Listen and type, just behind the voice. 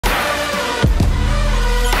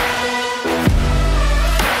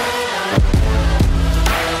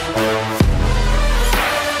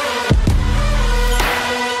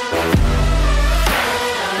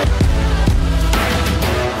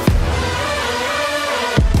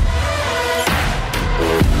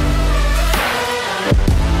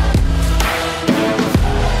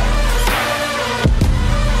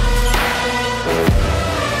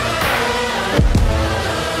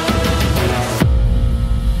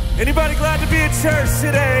Anybody glad to be at church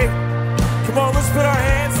today? Come on, let's put our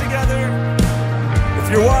hands together.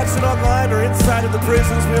 If you're watching online or inside of the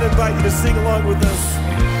prisons, we'd invite you to sing along with us.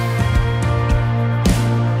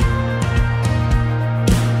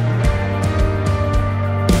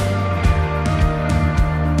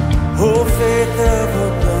 Oh, faith of a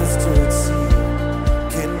mustard seed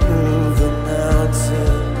can move the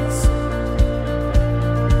mountains,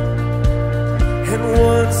 and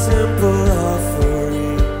one simple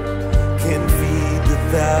offering can feed the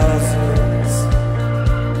thousands.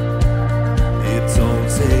 It don't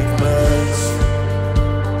take much,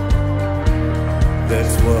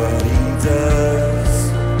 that's what he does.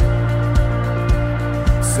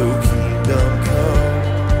 So kingdom come,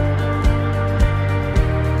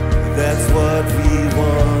 that's what we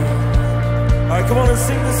want. All right, come on and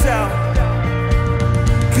sing this out.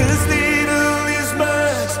 'Cause little is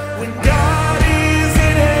much when God is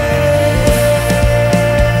in it.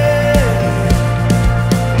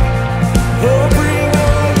 Oh, bring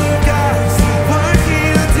all you got, see what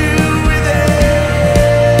he'll do with it.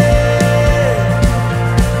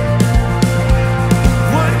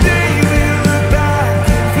 One day we'll look back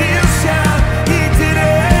and we'll shout, he did it.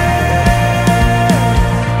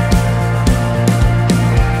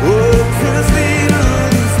 Oh, 'cause little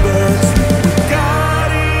is much when God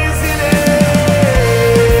is in it.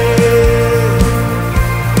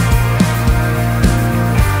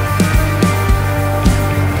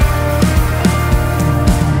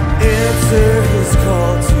 Answer his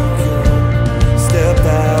call to come, step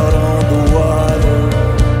out on the water.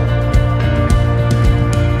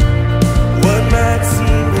 What might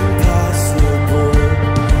seem impossible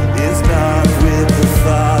is not with the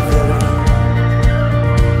Father.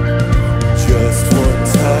 Just one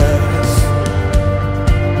touch,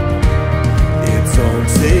 it don't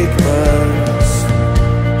take much.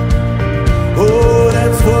 Oh,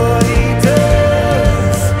 that's what he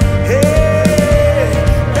does. Hey,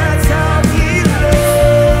 that's how he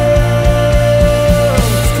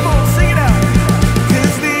loves. Come on, sing it out.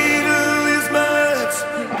 'Cause little is much.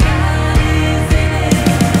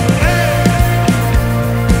 Hey.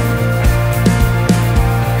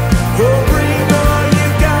 Oh, bring all you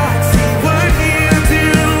got, see what he'll do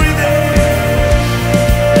with it.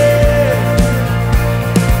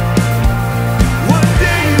 One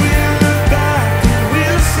day we'll look back and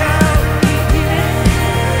we'll shout,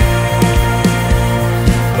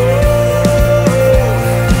 oh,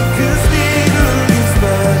 'cause little is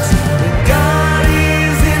much when God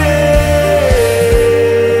is in it.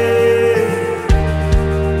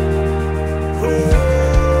 Oh.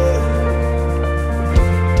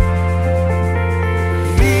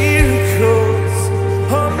 Miracles,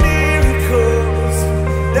 oh miracles,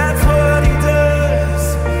 that's what he does,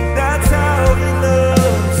 that's how he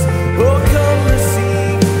loves. Oh, come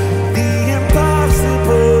receive the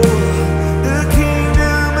impossible, the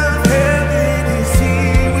kingdom of heaven is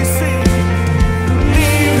here. We sing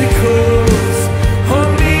miracles, oh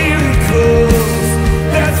miracles,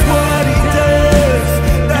 that's what he does,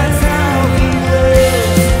 that's how he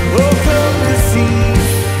loves. Oh, come receive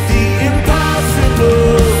the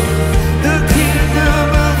impossible, the kingdom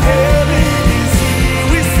of heaven is here.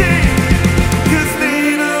 We sing, 'cause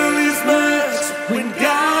little is much when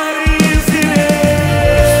God is in it.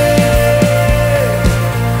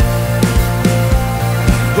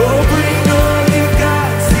 Oh, bring all you got,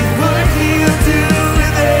 see what he'll do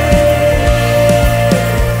with it.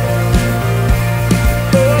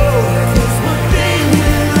 Oh, 'cause one day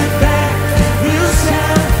we'll look back, we'll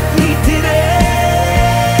shout, he did it.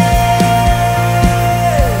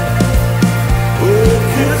 Oh,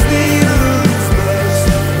 'cause little is much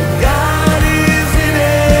when God is in it.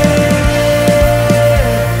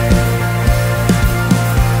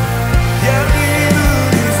 Yeah, little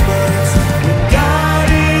is much when God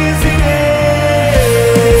is in it.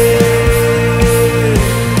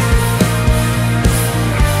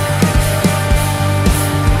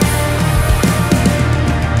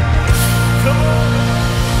 Come on.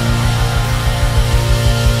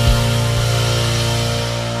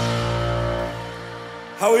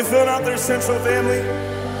 How we feeling out there, Central family?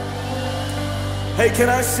 Hey, can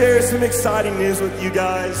I share some exciting news with you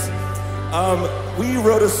guys? We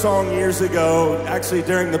wrote a song years ago, actually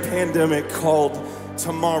during the pandemic, called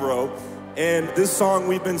Tomorrow. And this song,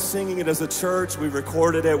 we've been singing it as a church. We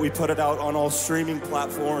recorded it, we put it out on all streaming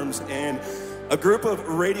platforms. And a group of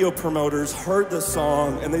radio promoters heard the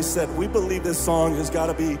song and they said, we believe this song has got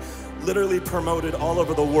to be literally promoted all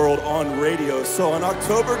over the world on radio. So on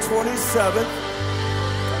October 27th,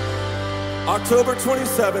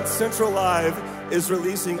 Central Live is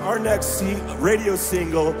releasing our next radio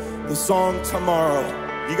single, the song Tomorrow.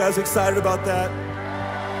 You guys excited about that?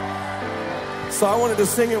 So I wanted to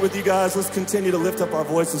sing it with you guys. Let's continue to lift up our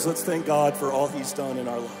voices. Let's thank God for all he's done in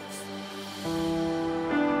our lives.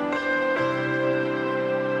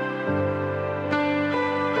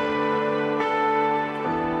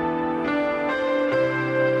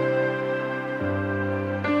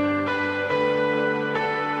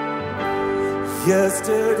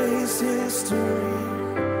 Yesterday's history,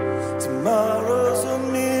 tomorrow's a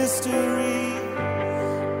mystery.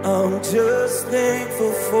 I'm just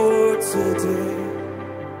thankful for today.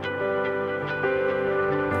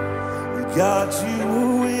 God, you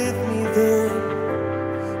were with me then.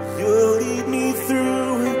 You'll lead me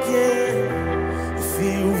through again. If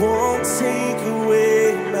you won't take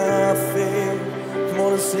away my faith. Come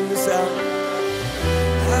on and sing this out.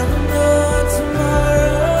 I don't know tomorrow.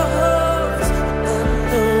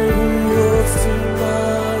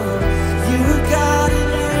 Tomorrow, you are God and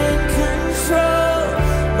you're in control.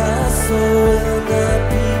 My soul will not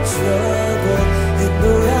be troubled. In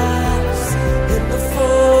the rise, in the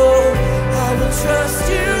fall, I will trust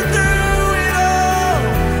you through it all.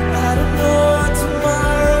 I don't know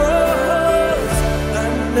tomorrow, I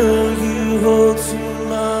know you hold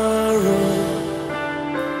tomorrow.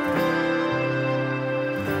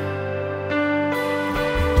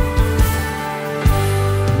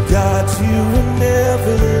 God, you were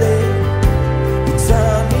never late. Your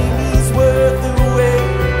timing is worth the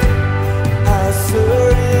wait. I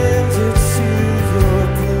surrender to your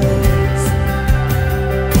place.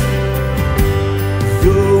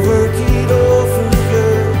 You're working over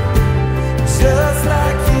good, just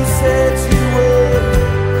like you said you would.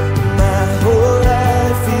 My whole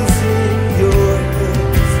life is in your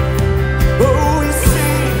hands. Oh, we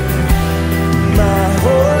sing. My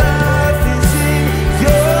whole life is in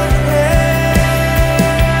your hands.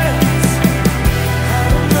 I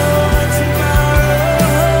don't know tomorrow.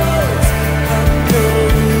 I know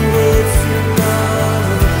you will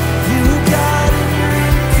tomorrow. You got it, you're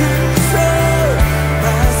in control.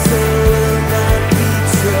 My soul will not be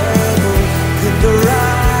troubled. In the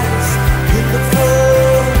rise, in the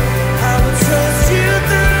fall, I will trust you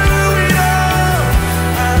through it all.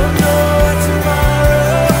 I don't know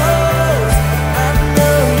tomorrow. I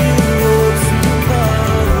know you will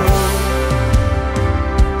tomorrow.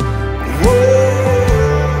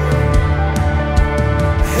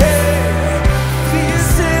 Hey, fear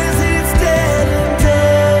says it's dead and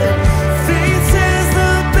dead. Faith says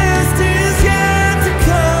the best is yet to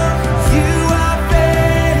come. You are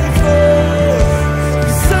faithful.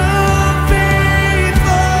 You're so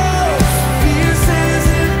faithful. Fear says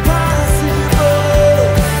impossible.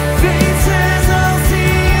 Faith says I'll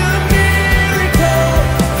see a miracle.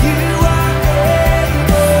 You are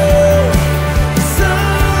able. So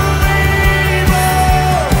able.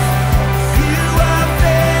 You are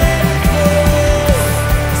faithful.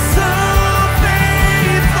 So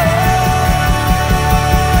faithful.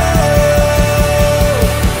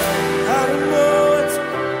 I don't know what's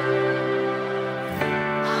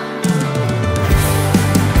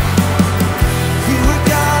you are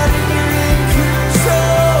God and you're in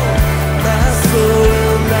control. My soul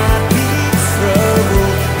will not be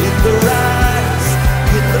troubled. In the rise,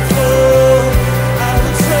 in the fall, I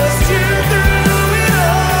will trust you through it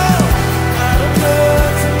all. I don't know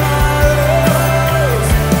tomorrow.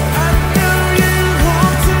 I know you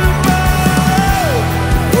hold tomorrow.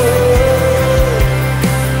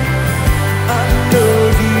 I know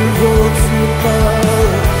you hold tomorrow.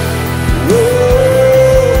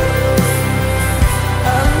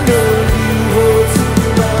 I know you hold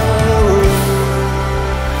tomorrow.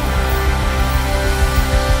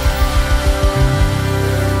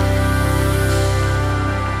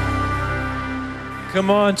 Come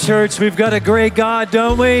on, church. We've got a great God,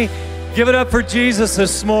 don't we? Give it up for Jesus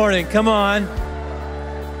this morning. Come on.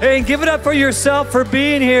 Hey, and give it up for yourself for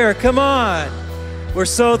being here. Come on. We're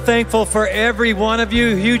so thankful for every one of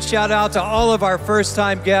you. Huge shout out to all of our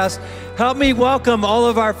first-time guests. Help me welcome all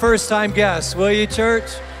of our first-time guests, will you, church?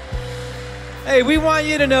 Hey, we want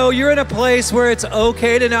you to know you're in a place where it's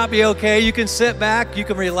okay to not be okay. You can sit back, you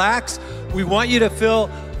can relax. We want you to feel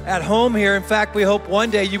at home here. In fact, we hope one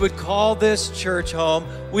day you would call this church home.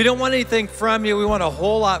 We don't want anything from you. We want a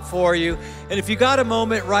whole lot for you. And if you got a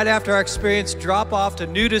moment right after our experience, drop off to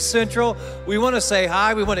Nudist Central. We want to say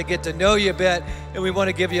hi. We want to get to know you a bit. And we want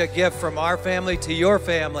to give you a gift from our family to your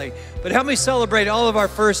family. But help me celebrate all of our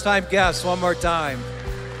first-time guests one more time.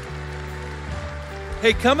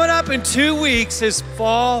 Hey, coming up in 2 weeks is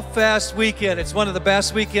Fall Fest weekend. It's one of the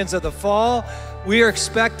best weekends of the fall. We are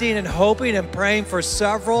expecting and hoping and praying for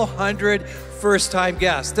several hundred first-time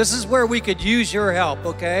guests. This is where we could use your help,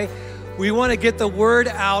 okay? We want to get the word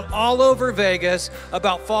out all over Vegas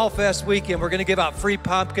about Fall Fest weekend. We're going to give out free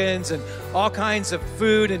pumpkins and all kinds of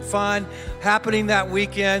food and fun happening that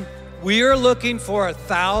weekend. We are looking for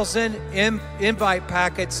 1,000 invite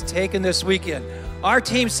packets taken this weekend. Our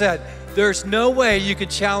team said, there's no way you can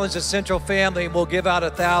challenge the Central family and we'll give out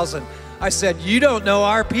 1,000. I said, you don't know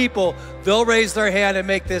our people. They'll raise their hand and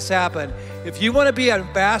make this happen. If you want to be an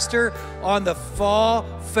ambassador on the Fall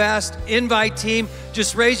Fest invite team,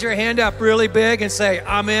 just raise your hand up really big and say,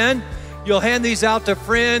 I'm in. You'll hand these out to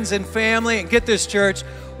friends and family. And get this, church,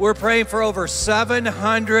 we're praying for over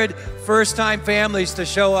 700 first-time families to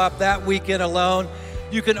show up that weekend alone.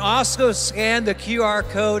 You can also scan the QR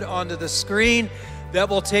code onto the screen. That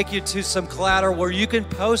will take you to some collateral where you can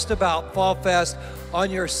post about Fall Fest on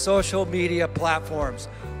your social media platforms.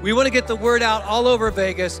 We want to get the word out all over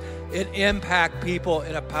Vegas and impact people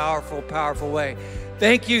in a powerful, powerful way.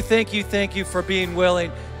 Thank you, thank you, thank you for being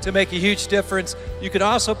willing to make a huge difference. You can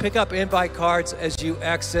also pick up invite cards as you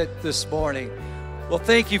exit this morning. Well,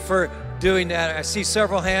 thank you for doing that. I see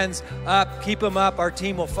several hands up. Keep them up. Our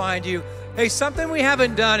team will find you. Hey, something we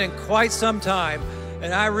haven't done in quite some time,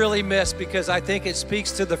 and I really miss because I think it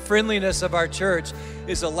speaks to the friendliness of our church,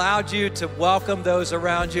 is allowed you to welcome those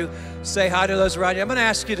around you. Say hi to those around you. I'm going to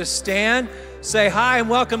ask you to stand, say hi, and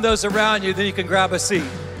welcome those around you. Then you can grab a seat.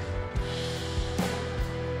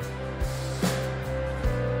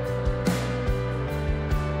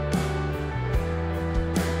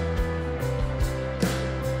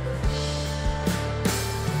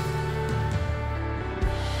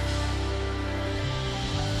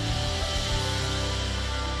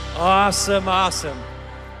 Awesome, awesome.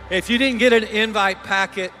 If you didn't get an invite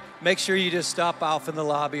packet, make sure you just stop off in the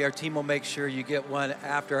lobby. Our team will make sure you get one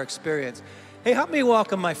after our experience. Hey, help me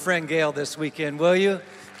welcome my friend Gail this weekend, will you?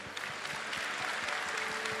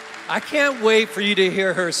 I can't wait for you to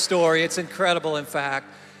hear her story. It's incredible, in fact.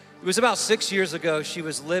 It was about 6 years ago. She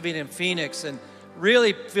was living in Phoenix and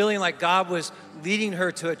really feeling like God was leading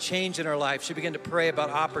her to a change in her life. She began to pray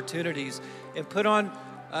about opportunities and put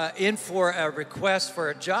in for a request for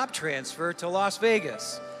a job transfer to Las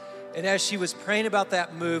Vegas. And as she was praying about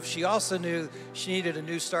that move, she also knew she needed a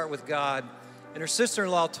new start with God. And her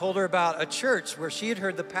sister-in-law told her about a church where she had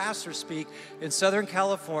heard the pastor speak in Southern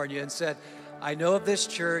California and said, I know of this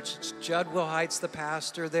church. Judd Wilhite's the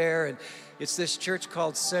pastor there, and it's this church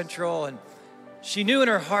called Central. And she knew in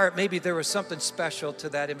her heart maybe there was something special to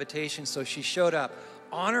that invitation, so she showed up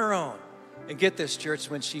on her own. And get this, church,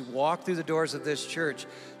 when she walked through the doors of this church,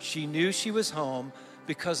 she knew she was home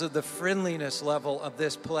because of the friendliness level of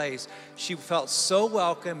this place. She felt so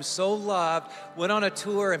welcome, so loved, went on a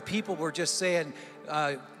tour, and people were just saying,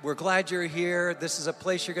 we're glad you're here. This is a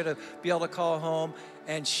place you're going to be able to call home.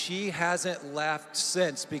 And she hasn't left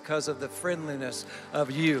since because of the friendliness of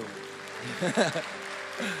you.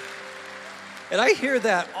 And I hear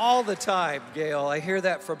that all the time, Gail. I hear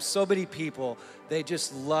that from so many people. They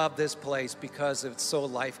just love this place because it's so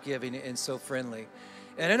life-giving and so friendly.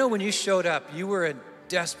 And I know when you showed up, you were in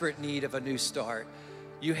desperate need of a new start.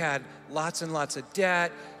 You had lots and lots of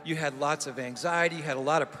debt. You had lots of anxiety. You had a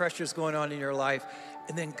lot of pressures going on in your life.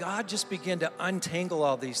 And then God just began to untangle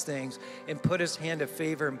all these things and put his hand of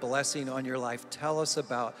favor and blessing on your life. Tell us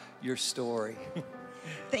about your story.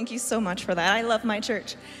 Thank you so much for that. I love my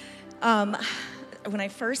church. When I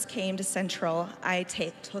first came to Central, I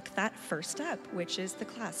took that first step, which is the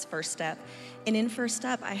class First Step. And in First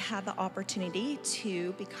Step, I had the opportunity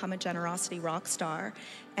to become a generosity rock star.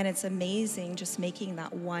 And it's amazing just making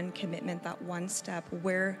that one commitment, that one step,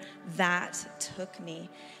 where that took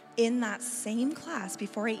me. In that same class,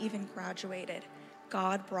 before I even graduated,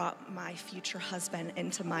 God brought my future husband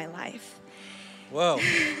into my life. Whoa,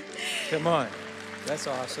 come on, that's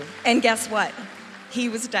awesome. And guess what? He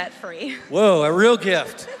was debt-free. Whoa, a real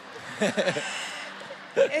gift.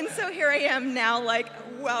 And so here I am now, like,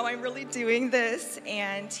 wow, I'm really doing this.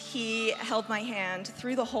 And he held my hand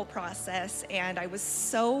through the whole process. And I was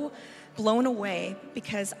so blown away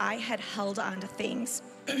because I had held on to things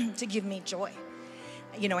to give me joy.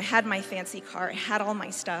 You know, I had my fancy car, I had all my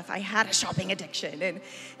stuff, I had a shopping addiction, and,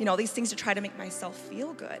 you know, these things to try to make myself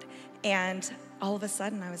feel good. And all of a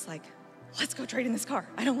sudden, I was like, let's go trade in this car.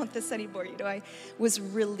 I don't want this anymore. You know, I was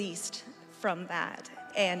released from that.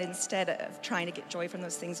 And instead of trying to get joy from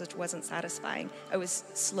those things, which wasn't satisfying, I was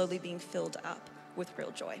slowly being filled up with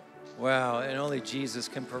real joy. Wow, and only Jesus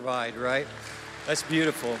can provide, right? That's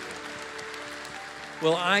beautiful.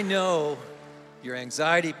 Well, I know your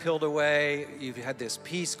anxiety peeled away. You've had this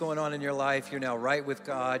peace going on in your life. You're now right with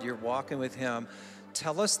God. You're walking with him.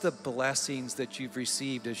 Tell us the blessings that you've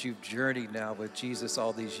received as you've journeyed now with Jesus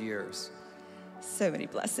all these years. so many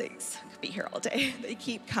blessings. I could be here all day. They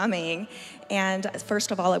keep coming. And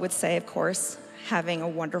first of all, I would say, of course, having a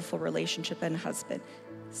wonderful relationship and husband.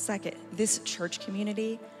 Second, this church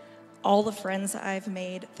community, all the friends I've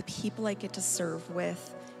made, the people I get to serve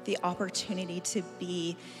with, the opportunity to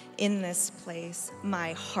be in this place.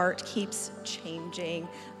 My heart keeps changing.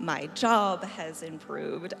 My job has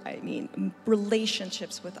improved. I mean,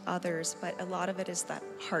 relationships with others, but a lot of it is that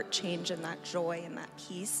heart change and that joy and that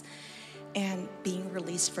peace and being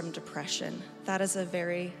released from depression. That is a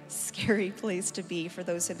very scary place to be for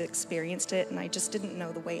those who have experienced it, and I just didn't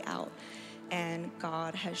know the way out. And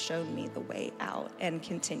God has shown me the way out and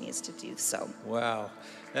continues to do so. Wow,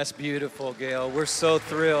 that's beautiful, Gail. We're so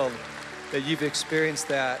thrilled that you've experienced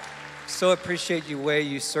that. So appreciate the way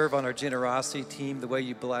you serve on our generosity team, the way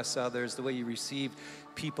you bless others, the way you receive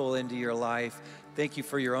people into your life. Thank you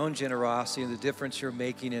for your own generosity and the difference you're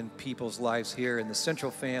making in people's lives here in the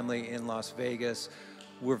Central family in Las Vegas.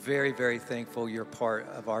 We're very, very thankful you're part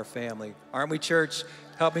of our family. Aren't we, church?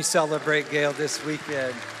 Help me celebrate Gail this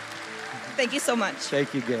weekend. Thank you so much.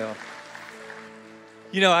 Thank you, Gail.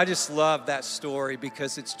 You know, I just love that story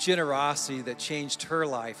because it's generosity that changed her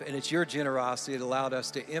life, and it's your generosity that allowed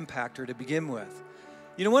us to impact her to begin with.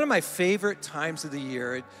 You know, one of my favorite times of the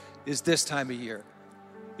year is this time of year.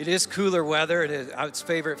 It is cooler weather, and it's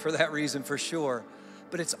favorite for that reason for sure,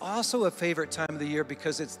 but it's also a favorite time of the year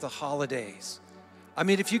because it's the holidays. I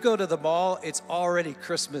mean, if you go to the mall, it's already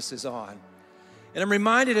Christmas is on. And I'm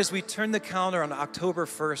reminded as we turn the calendar on October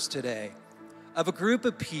 1st today of a group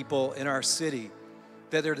of people in our city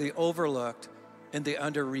that are the overlooked and the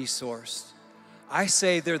under-resourced. I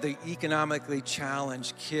say they're the economically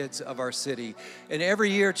challenged kids of our city. And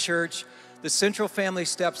every year, church, the Central family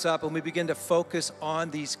steps up and we begin to focus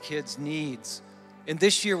on these kids' needs. And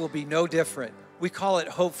this year will be no different. We call it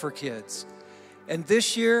Hope for Kids. And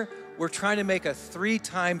this year, we're trying to make a 3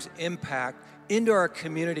 times impact into our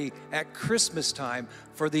community at Christmas time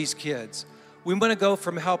for these kids. We want to go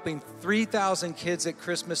from helping 3,000 kids at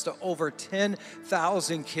Christmas to over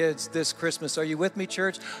 10,000 kids this Christmas. Are you with me,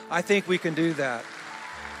 church? I think we can do that.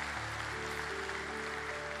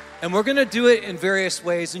 And we're going to do it in various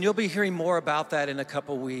ways, and you'll be hearing more about that in a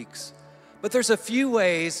couple weeks. But there's a few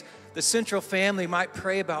ways the Central family might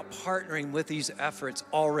pray about partnering with these efforts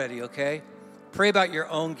already, okay? Pray about your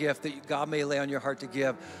own gift that God may lay on your heart to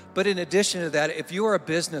give. But in addition to that, if you're a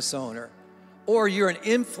business owner or you're an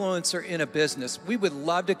influencer in a business, we would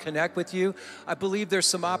love to connect with you. I believe there's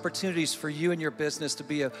some opportunities for you and your business to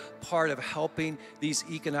be a part of helping these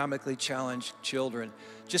economically challenged children.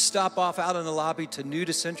 Just stop off out in the lobby to New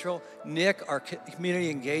to Central. Nick, our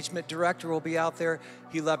community engagement director, will be out there.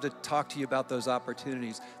 He'd love to talk to you about those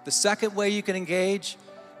opportunities. The second way you can engage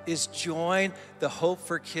is join the Hope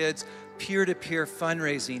for Kids peer-to-peer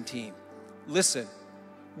fundraising team. Listen,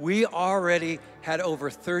 we already had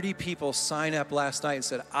over 30 people sign up last night and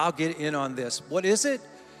said, I'll get in on this. What is it?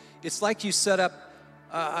 It's like you set up,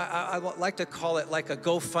 I like to call it like a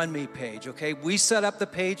GoFundMe page, okay? We set up the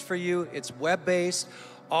page for you. It's web-based.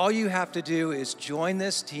 All you have to do is join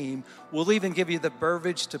this team. We'll even give you the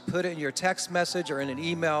verbiage to put it in your text message or in an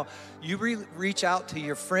email. You reach out to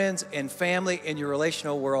your friends and family in your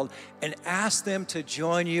relational world and ask them to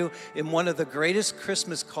join you in one of the greatest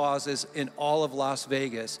Christmas causes in all of Las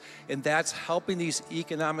Vegas, and that's helping these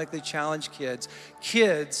economically challenged kids.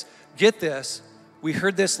 Kids, get this, we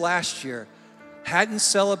heard this last year, hadn't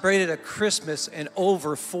celebrated a Christmas in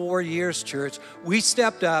over 4 years, church. We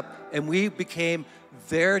stepped up and we became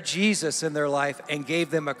their Jesus in their life and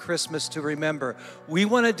gave them a Christmas to remember. We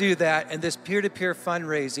want to do that, and this peer-to-peer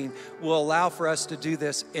fundraising will allow for us to do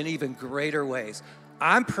this in even greater ways.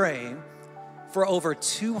 I'm praying for over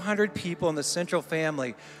 200 people in the Central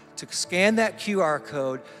family to scan that QR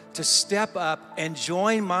code, to step up and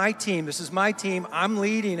join my team. This is my team. I'm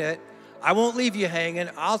leading it. I won't leave you hanging.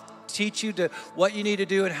 I'll teach you what you need to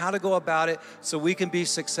do and how to go about it so we can be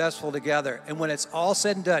successful together. And when it's all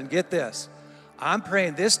said and done, get this. I'm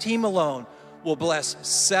praying this team alone will bless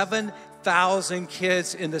 7,000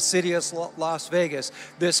 kids in the city of Las Vegas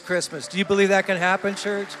this Christmas. Do you believe that can happen,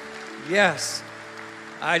 church? Yes,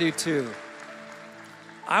 I do too.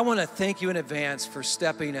 I want to thank you in advance for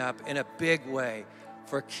stepping up in a big way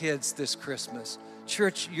for kids this Christmas.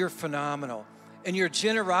 Church, you're phenomenal. And your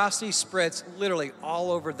generosity spreads literally all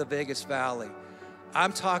over the Vegas Valley.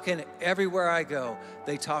 I'm talking everywhere I go,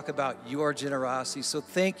 they talk about your generosity. So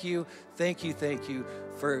thank you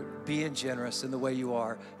for being generous in the way you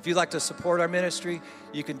are. If you'd like to support our ministry,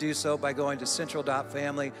 you can do so by going to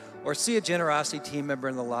central.family or see a generosity team member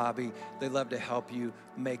in the lobby. They'd love to help you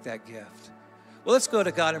make that gift. Well, let's go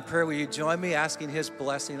to God in prayer. Will you join me asking His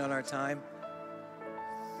blessing on our time?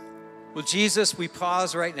 Well, Jesus, we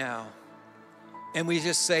pause right now and we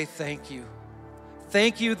just say thank you.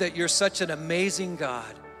 Thank you that you're such an amazing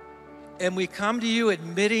God. And we come to you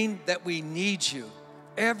admitting that we need you.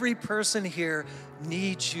 Every person here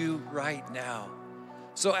needs you right now.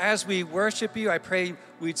 So as we worship you, I pray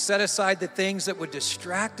we'd set aside the things that would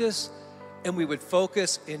distract us and we would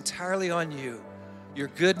focus entirely on you, your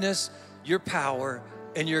goodness, your power,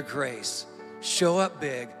 and your grace. Show up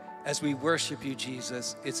big as we worship you,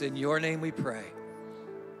 Jesus. It's in your name we pray.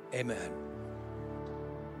 Amen.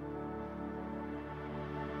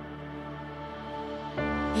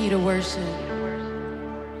 Key to worship.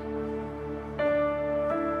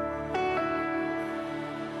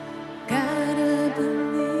 Gotta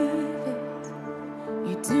believe it.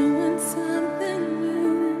 You're doing something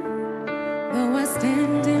new. Though I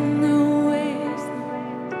stand in the waves,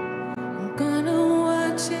 I'm gonna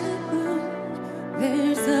watch it move.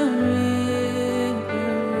 There's a river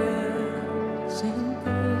rushing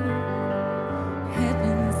through.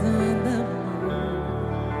 Heaven's on the move.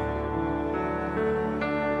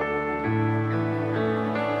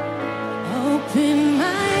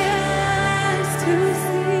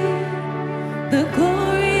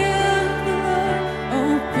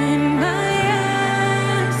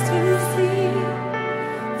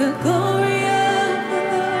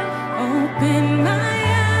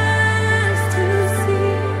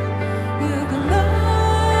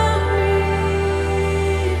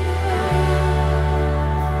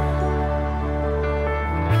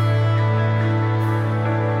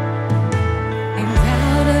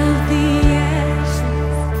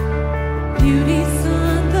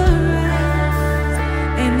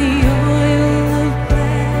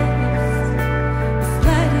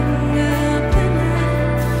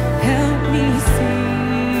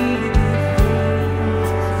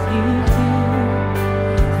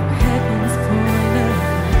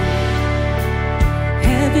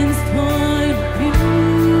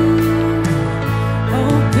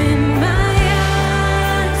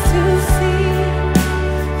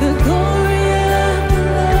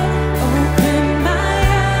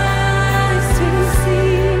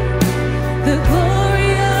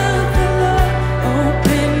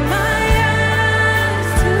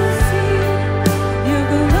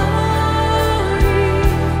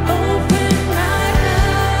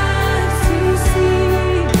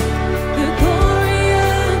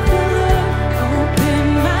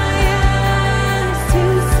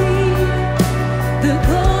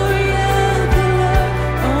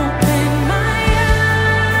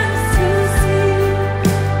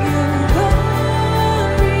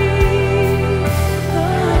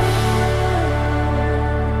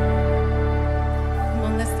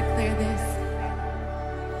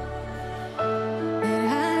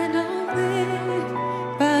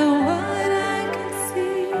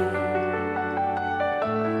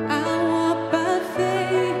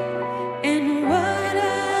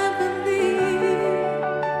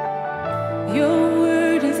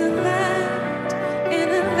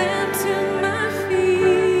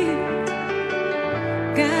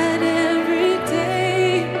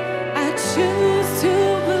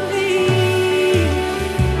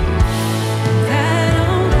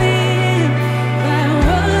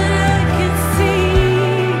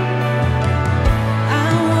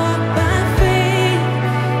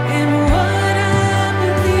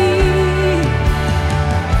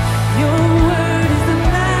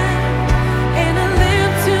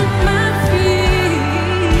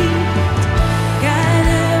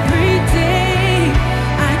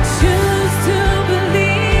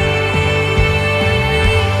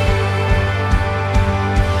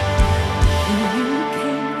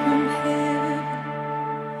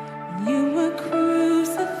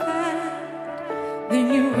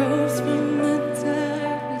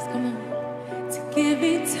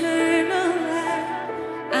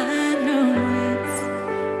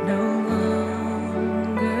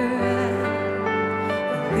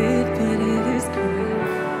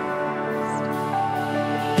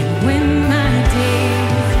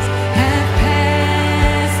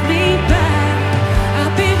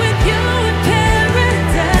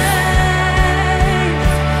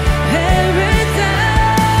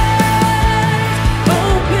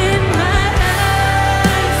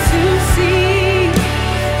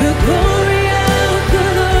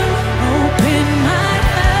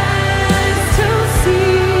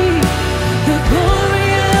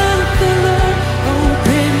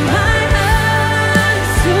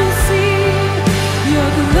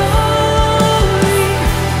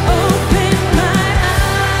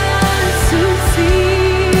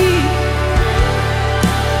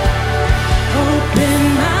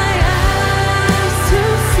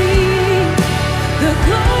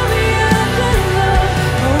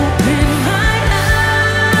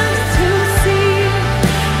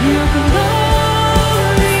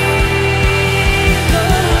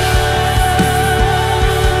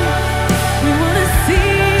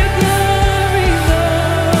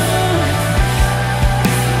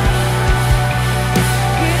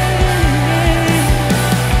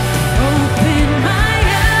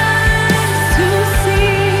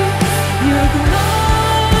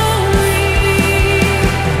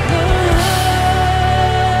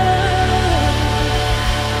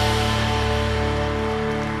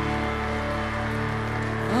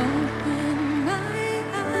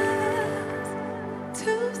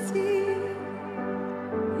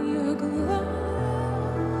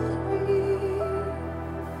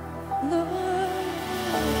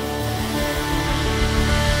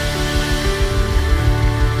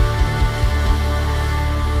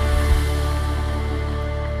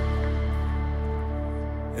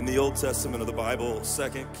 In the Old Testament of the Bible,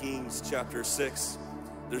 2 Kings chapter 6,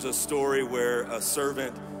 there's a story where a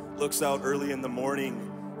servant looks out early in the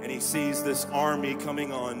morning and he sees this army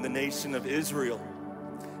coming on the nation of Israel.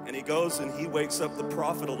 And he goes and he wakes up the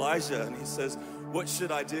prophet Elijah and he says, "What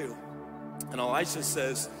should I do?" And Elisha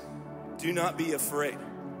says, "Do not be afraid,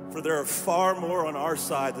 for there are far more on our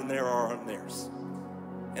side than there are on theirs."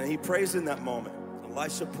 And he prays in that moment.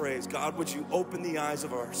 Elisha prays, "God, would you open the eyes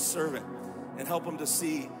of our servant and help him to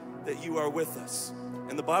see that you are with us?"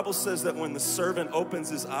 And the Bible says that when the servant opens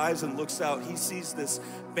his eyes and looks out, he sees this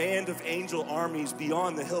band of angel armies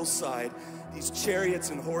beyond the hillside, these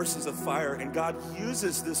chariots and horses of fire, and God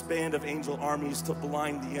uses this band of angel armies to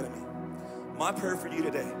blind the enemy. My prayer for you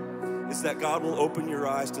today is that God will open your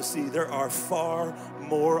eyes to see there are far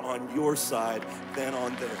more on your side than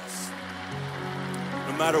on theirs.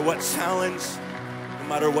 No matter what challenge, no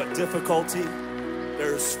matter what difficulty,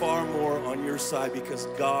 there's far more on your side because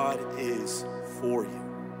God is for you.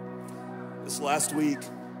 This last week,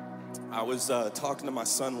 I was talking to my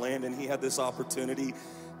son Landon. He had this opportunity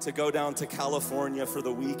to go down to California for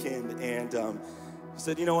the weekend, and he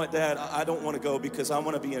said, "You know what, Dad, I don't want to go because I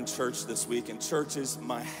want to be in church this week, and church is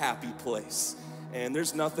my happy place." And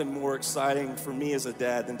there's nothing more exciting for me as a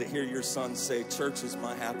dad than to hear your son say, "Church is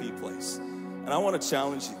my happy place." And I want to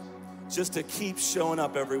challenge you just to keep showing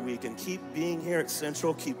up every week and keep being here at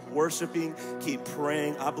Central, keep worshiping, keep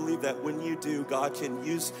praying. I believe that when you do, God can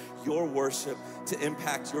use your worship to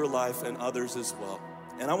impact your life and others as well.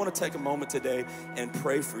 And I want to take a moment today and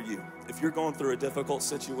pray for you. If you're going through a difficult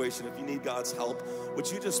situation, if you need God's help,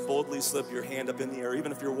 would you just boldly slip your hand up in the air?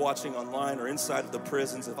 Even if you're watching online or inside of the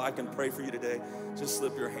prisons, if I can pray for you today, just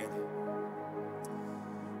slip your hand up.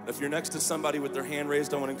 If you're next to somebody with their hand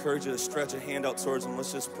raised, I want to encourage you to stretch a hand out towards them.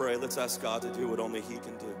 Let's just pray. Let's ask God to do what only He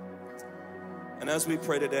can do. And as we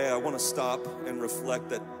pray today, I want to stop and reflect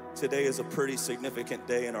that today is a pretty significant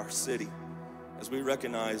day in our city as we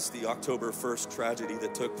recognize the October 1st tragedy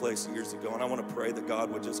that took place years ago. And I want to pray that God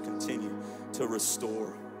would just continue to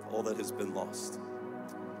restore all that has been lost.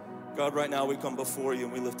 God, right now we come before you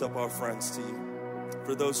and we lift up our friends to you.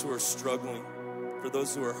 For those who are struggling, for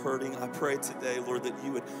those who are hurting, I pray today, Lord, that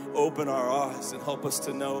you would open our eyes and help us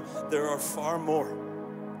to know there are far more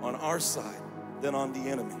on our side than on the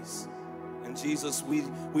enemy's. And Jesus, we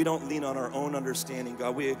don't lean on our own understanding.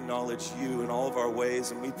 God, we acknowledge you in all of our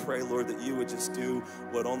ways, and we pray, Lord, that you would just do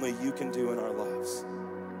what only you can do in our lives.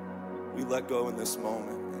 We let go in this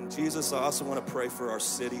moment. And Jesus, I also want to pray for our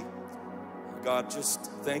city. God,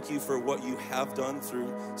 just thank you for what you have done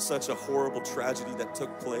through such a horrible tragedy that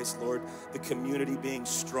took place, Lord. The community being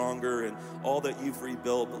stronger and all that you've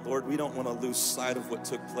rebuilt. But Lord, we don't want to lose sight of what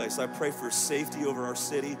took place. I pray for safety over our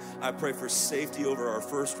city. I pray for safety over our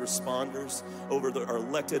first responders, over our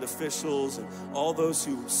elected officials, and all those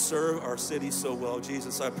who serve our city so well.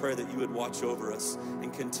 Jesus, I pray that you would watch over us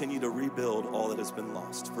and continue to rebuild all that has been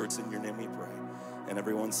lost. For it's in your name we pray. And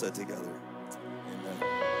everyone said together, amen.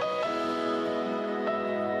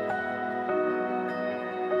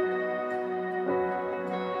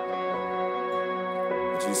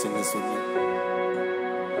 You sing this with me.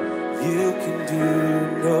 You can do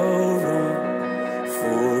no wrong,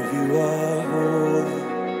 for you are holy.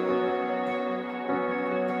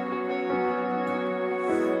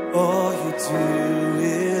 All you do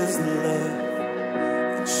is love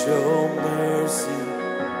and show mercy,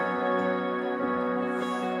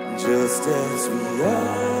 just as we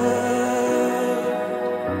are.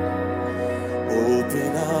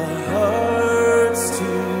 Open our hearts to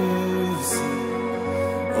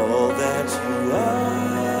all that you are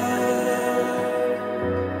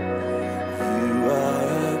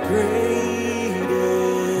our greatest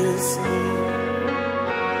need.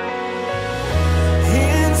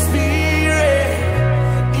 In spirit,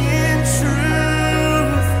 in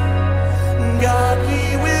truth, God, we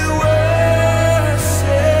will worship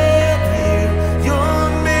you. You're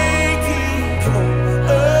making, come on,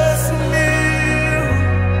 us new.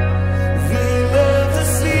 We love to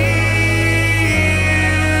see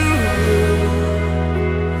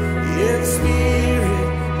in spirit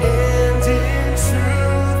and in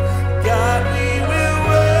truth, God, we will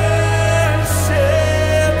worship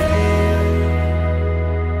you.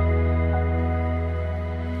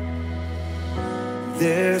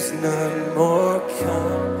 There's none more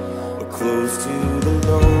calm or close to the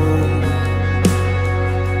lonely.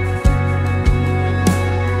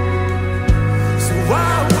 So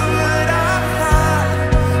why would I hide?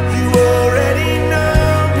 You already know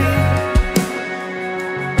me.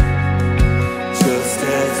 Just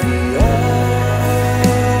as we are,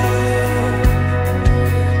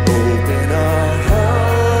 open our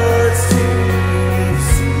hearts to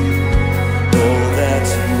see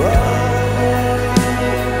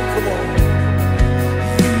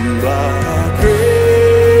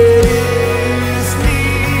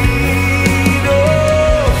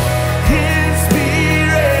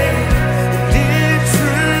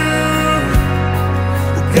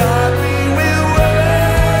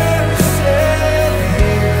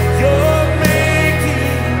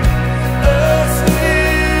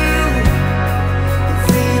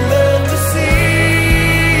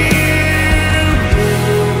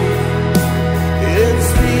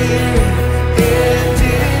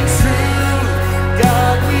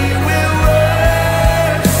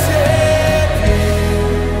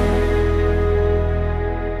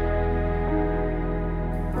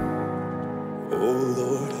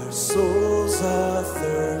souls are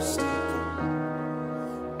thirsty.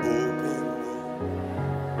 Open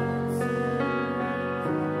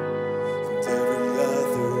and every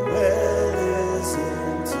other well is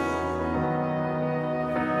empty.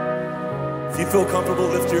 If you feel comfortable,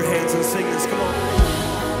 lift your hands and sing this. Come on.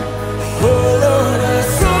 Oh Lord, our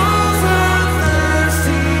souls are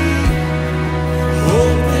thirsty.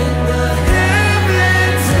 Open the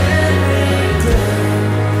heavens and rain down.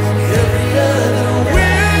 Every other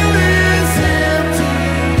well is empty.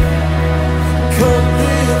 Come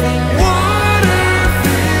living water,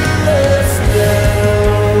 fill us now.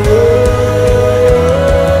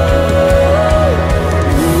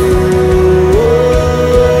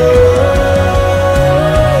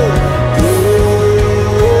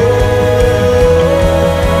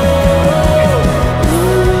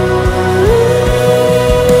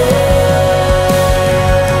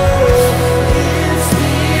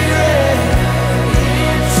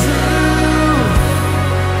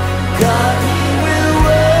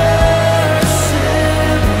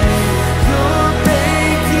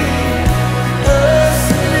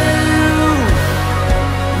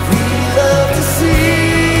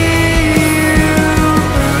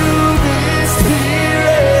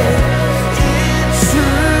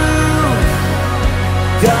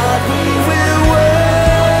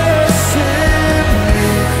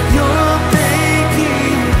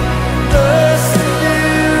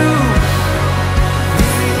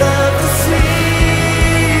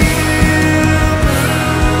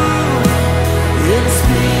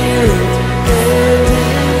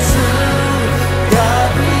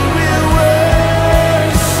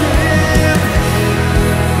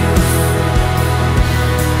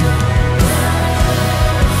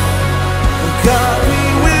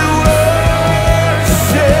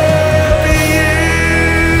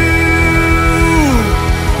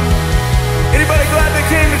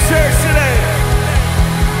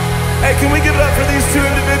 Can we give it up for these two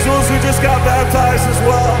individuals who just got baptized as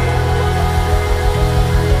well?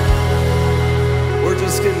 We're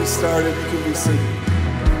just getting started. You can be seated.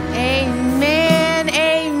 Amen,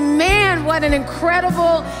 amen. What an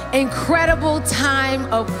incredible, incredible time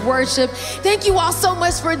of worship. Thank you all so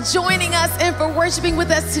much for joining us and for worshiping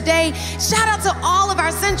with us today. Shout out to all of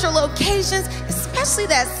our central locations, especially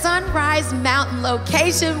that Sunrise Mountain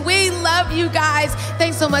location. We love you guys.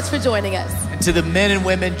 Thanks so much for joining us. To the men and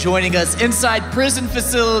women joining us inside prison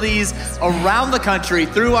facilities around the country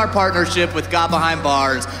through our partnership with God Behind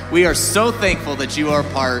Bars. We are so thankful that you are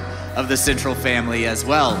part of the Central family as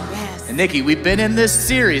well. Yes. And Nikki, we've been in this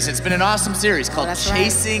series. It's been an awesome series called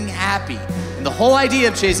Chasing Happy. And the whole idea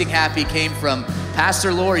of Chasing Happy came from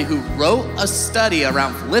Pastor Lori, who wrote a study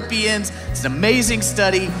around Philippians. It's an amazing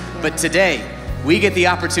study, but today, we get the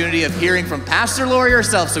opportunity of hearing from Pastor Lori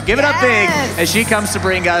herself. So give it up big as she comes to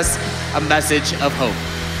bring us a message of hope.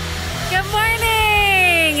 Good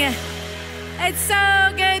morning. It's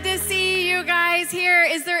so good to see you guys here.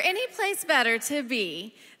 Is there any place better to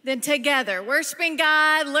be than together, worshiping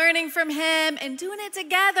God, learning from Him, and doing it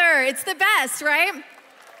together? It's the best, right?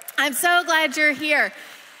 I'm so glad you're here.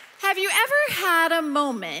 Have you ever had a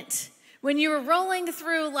moment when you were rolling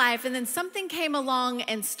through life and then something came along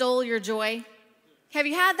and stole your joy? Have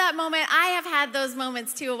you had that moment? I have had those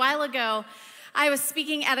moments too. A while ago, I was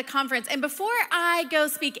speaking at a conference, and before I go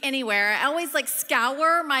speak anywhere, I always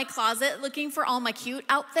scour my closet looking for all my cute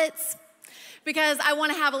outfits because I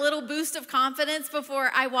want to have a little boost of confidence before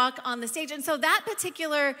I walk on the stage. And so that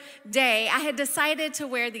particular day, I had decided to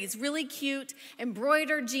wear these really cute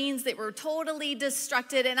embroidered jeans that were totally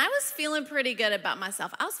destructed, and I was feeling pretty good about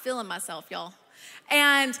myself. I was feeling myself, y'all.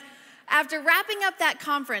 And after wrapping up that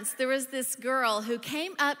conference, there was this girl who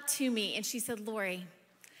came up to me and she said, "Lori,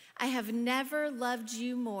 I have never loved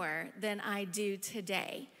you more than I do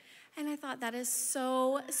today." And I thought, that is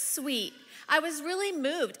so sweet. I was really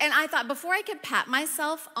moved. And I thought, before I could pat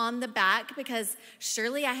myself on the back, because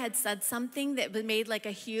surely I had said something that made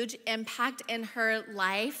a huge impact in her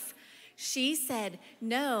life, she said,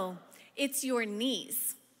 "No, it's your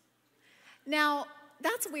knees." Now,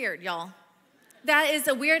 that's weird, y'all. That is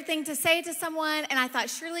a weird thing to say to someone, and I thought,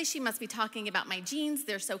 surely she must be talking about my jeans.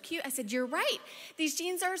 They're so cute. I said, "You're right. These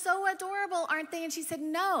jeans are so adorable, aren't they?" And she said,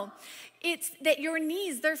 "No, it's that your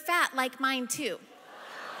knees, they're fat like mine too."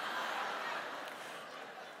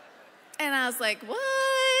 And I was like,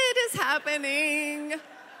 what is happening?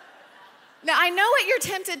 Now, I know what you're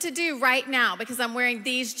tempted to do right now because I'm wearing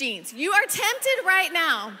these jeans. You are tempted right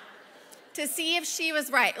now to see if she was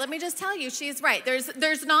right. Let me just tell you, she's right.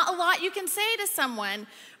 There's not a lot you can say to someone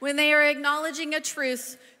when they are acknowledging a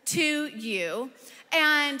truth to you.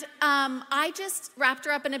 And I just wrapped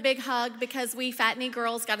her up in a big hug because we fat knee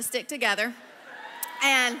girls got to stick together.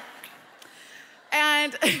 And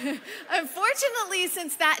unfortunately,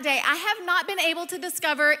 since that day, I have not been able to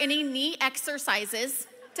discover any knee exercises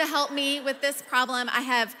to help me with this problem. I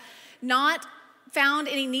have not found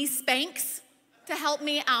any knee spanks to help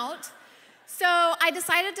me out. So I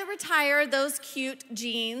decided to retire those cute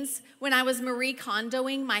jeans when I was Marie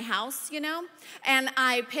Kondoing my house, you know? And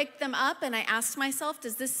I picked them up and I asked myself,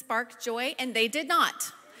 does this spark joy? And they did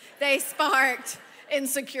not. They sparked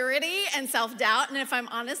insecurity and self-doubt, and if I'm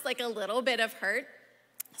honest, like a little bit of hurt.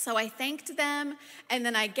 So I thanked them, and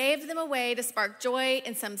then I gave them away to spark joy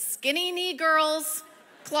in some skinny knee girl's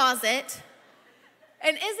closet.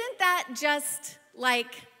 And isn't that just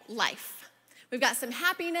like life? We've got some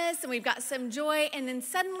happiness and we've got some joy, and then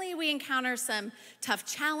suddenly we encounter some tough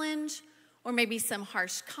challenge, or maybe some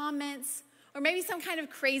harsh comments, or maybe some kind of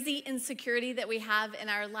crazy insecurity that we have in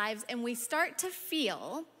our lives, and we start to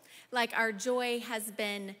feel like our joy has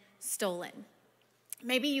been stolen.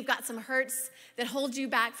 Maybe you've got some hurts that hold you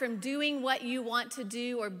back from doing what you want to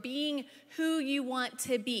do or being who you want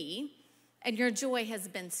to be, and your joy has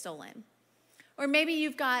been stolen. Or maybe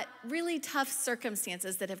you've got really tough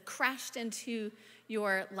circumstances that have crashed into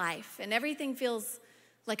your life and everything feels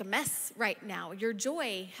like a mess right now. Your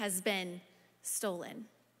joy has been stolen.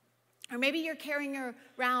 Or maybe you're carrying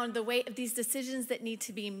around the weight of these decisions that need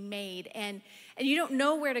to be made, and you don't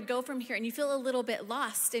know where to go from here, and you feel a little bit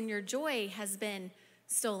lost, and your joy has been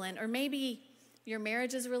stolen. Or maybe your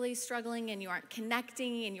marriage is really struggling and you aren't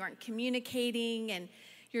connecting and you aren't communicating, and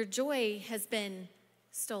your joy has been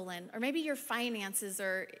stolen. Or maybe your finances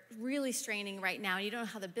are really straining right now. You don't know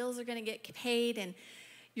how the bills are going to get paid, and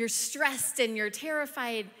you're stressed and you're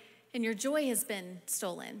terrified, and your joy has been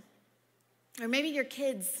stolen. Or maybe your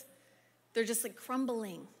kids, they're just like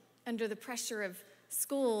crumbling under the pressure of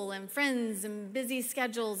school and friends and busy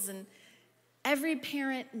schedules, and every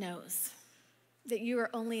parent knows that you are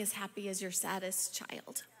only as happy as your saddest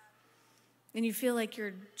child. And you feel like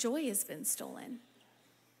your joy has been stolen.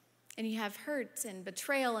 And you have hurt and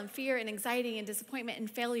betrayal and fear and anxiety and disappointment and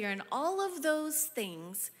failure, and all of those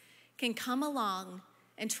things can come along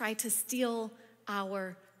and try to steal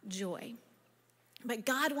our joy. But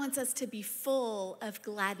God wants us to be full of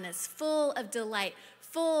gladness, full of delight,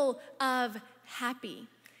 full of happy.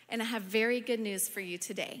 And I have very good news for you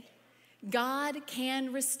today. God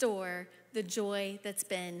can restore the joy that's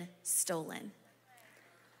been stolen.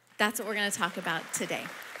 That's what we're going to talk about today.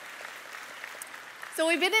 So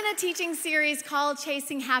we've been in a teaching series called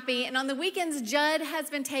Chasing Happy, and on the weekends, Judd has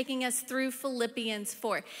been taking us through Philippians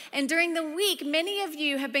 4. And during the week, many of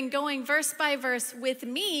you have been going verse by verse with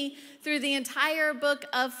me through the entire book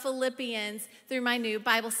of Philippians through my new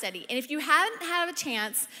Bible study. And if you haven't had a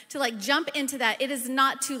chance to jump into that, it is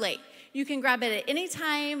not too late. You can grab it at any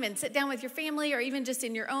time and sit down with your family, or even just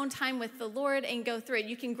in your own time with the Lord and go through it.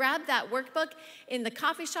 You can grab that workbook in the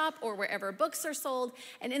coffee shop or wherever books are sold.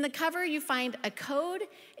 And in the cover, you find a code.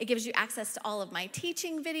 It gives you access to all of my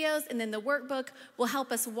teaching videos. And then the workbook will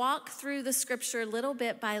help us walk through the scripture little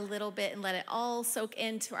bit by little bit and let it all soak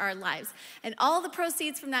into our lives. And all the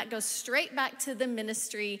proceeds from that go straight back to the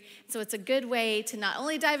ministry. So it's a good way to not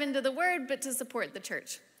only dive into the word, but to support the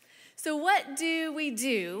church. So what do we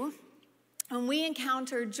do when we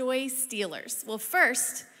encounter joy stealers? Well,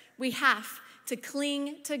 first, we have to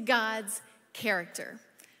cling to God's character.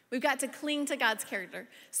 We've got to cling to God's character.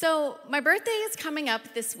 So my birthday is coming up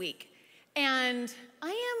this week, and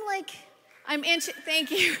I'm inching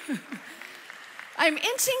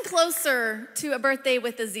closer to a birthday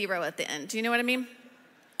with a 0 at the end. Do you know what I mean?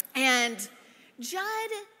 And Judd,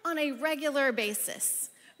 on a regular basis,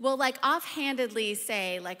 will offhandedly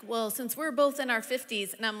say well, since we're both in our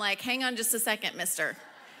 50s, and I'm like, hang on just a second, mister.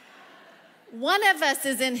 One of us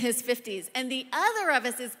is in his 50s, and the other of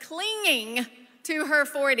us is clinging to her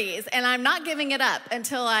 40s, and I'm not giving it up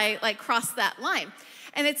until I cross that line.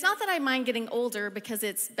 And it's not that I mind getting older, because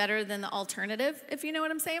it's better than the alternative, if you know what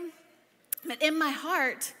I'm saying. But in my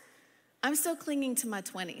heart, I'm still clinging to my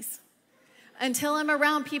 20s until I'm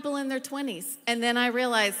around people in their 20s, and then I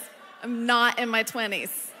realize I'm not in my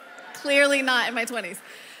 20s. Clearly not in my 20s.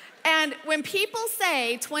 And when people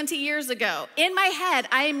say 20 years ago, in my head,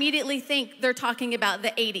 I immediately think they're talking about the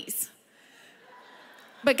 80s.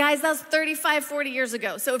 But guys, that's 35, 40 years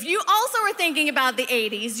ago. So if you also are thinking about the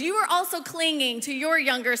 80s, you are also clinging to your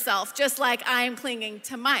younger self, just like I am clinging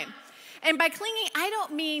to mine. And by clinging, I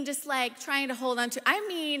don't mean just trying to hold on to, I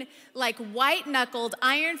mean white-knuckled,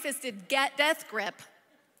 iron-fisted death grip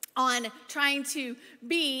on trying to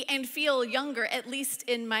be and feel younger, at least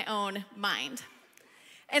in my own mind.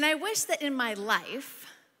 And I wish that in my life,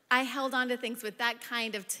 I held on to things with that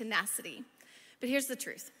kind of tenacity. But here's the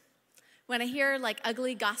truth. When I hear like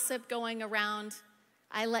ugly gossip going around,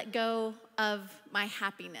 I let go of my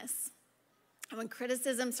happiness. And when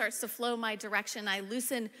criticism starts to flow my direction, I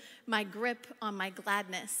loosen my grip on my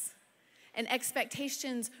gladness. And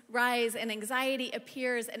expectations rise and anxiety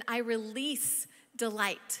appears, and I release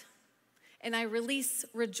delight. And I release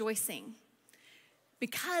rejoicing.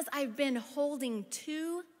 Because I've been holding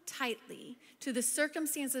too tightly to the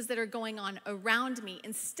circumstances that are going on around me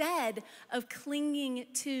instead of clinging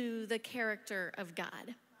to the character of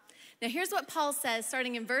God. Now, here's what Paul says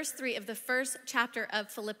starting in verse 3 of the first chapter of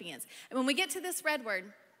Philippians. And when we get to this red word,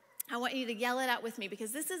 I want you to yell it out with me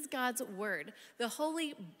because this is God's word, the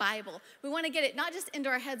Holy Bible. We want to get it not just into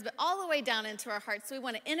our heads, but all the way down into our hearts. So we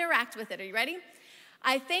want to interact with it. Are you ready?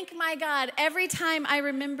 I thank my God every time I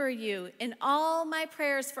remember you. In all my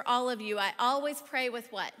prayers for all of you, I always pray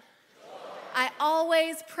with what? Joy. I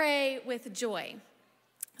always pray with joy.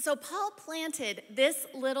 So Paul planted this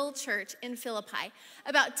little church in Philippi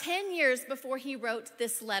about 10 years before he wrote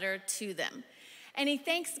this letter to them. And he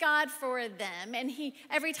thanks God for them, and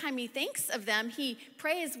every time he thinks of them, he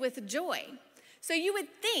prays with joy. So you would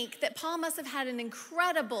think that Paul must have had an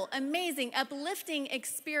incredible, amazing, uplifting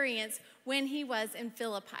experience when he was in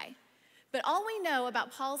Philippi. But all we know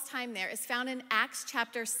about Paul's time there is found in Acts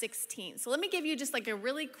chapter 16. So let me give you just like a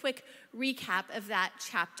really quick recap of that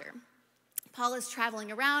chapter. Paul is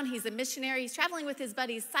traveling around. He's a missionary. He's traveling with his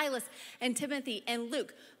buddies Silas and Timothy and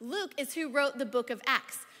Luke. Luke is who wrote the book of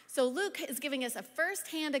Acts. So Luke is giving us a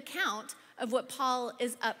firsthand account of what Paul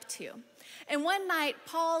is up to. And one night,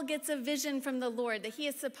 Paul gets a vision from the Lord that he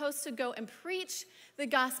is supposed to go and preach the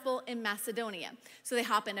gospel in Macedonia. So they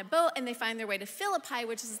hop in a boat and they find their way to Philippi,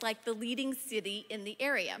 which is like the leading city in the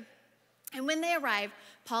area. And when they arrive,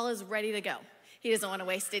 Paul is ready to go. He doesn't want to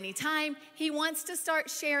waste any time. He wants to start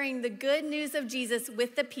sharing the good news of Jesus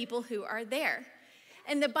with the people who are there.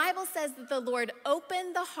 And the Bible says that the Lord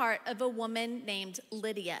opened the heart of a woman named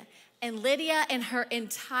Lydia. And Lydia and her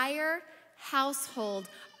entire household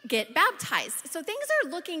get baptized. So things are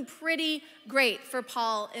looking pretty great for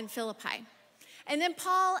Paul in Philippi. And then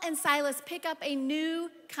Paul and Silas pick up a new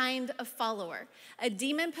kind of follower, a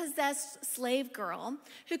demon-possessed slave girl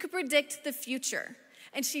who could predict the future.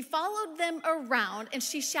 And she followed them around and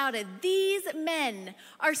she shouted, "These men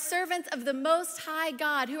are servants of the Most High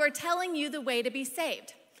God who are telling you the way to be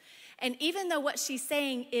saved." And even though what she's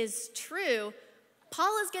saying is true,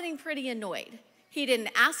 Paul is getting pretty annoyed. He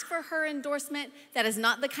didn't ask for her endorsement. That is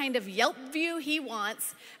not the kind of Yelp view he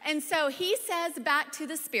wants. And so he says back to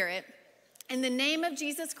the Spirit, "In the name of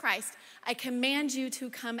Jesus Christ, I command you to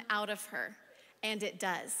come out of her." And it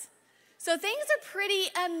does. So things are pretty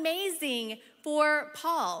amazing for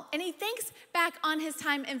Paul. And he thinks back on his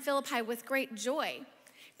time in Philippi with great joy.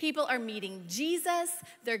 People are meeting Jesus.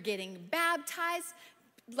 They're getting baptized.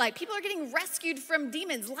 Like people are getting rescued from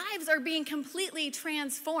demons. Lives are being completely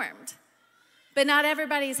transformed. But not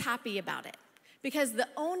everybody's happy about it because the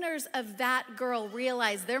owners of that girl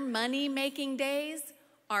realize their money-making days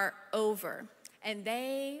are over and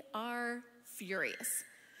they are furious.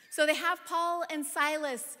 So they have Paul and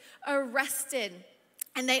Silas arrested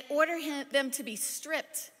and they order them to be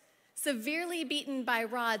stripped, severely beaten by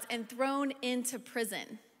rods and thrown into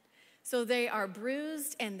prison. So they are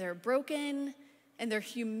bruised and they're broken and they're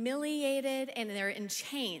humiliated and they're in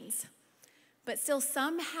chains. But still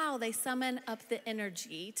somehow they summon up the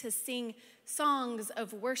energy to sing songs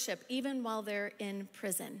of worship even while they're in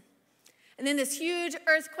prison. And then this huge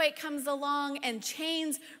earthquake comes along and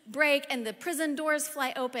chains break and the prison doors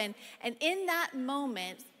fly open. And in that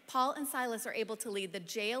moment, Paul and Silas are able to lead the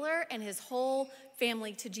jailer and his whole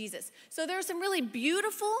family to Jesus. So there are some really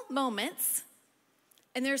beautiful moments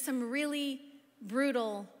and there's some really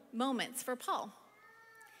brutal moments for Paul.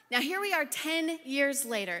 Now here we are 10 years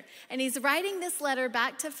later, and he's writing this letter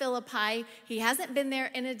back to Philippi. He hasn't been there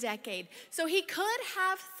in a decade. So he could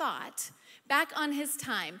have thought back on his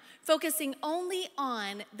time, focusing only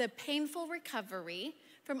on the painful recovery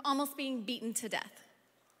from almost being beaten to death.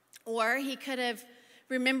 Or he could have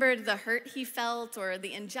remembered the hurt he felt or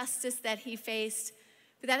the injustice that he faced.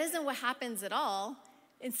 But that isn't what happens at all.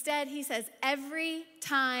 Instead, he says, "Every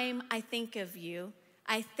time I think of you,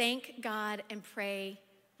 I thank God and pray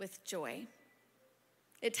with joy."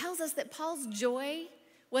 It tells us that Paul's joy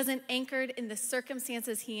wasn't anchored in the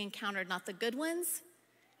circumstances he encountered, not the good ones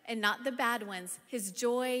and not the bad ones. His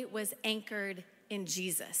joy was anchored in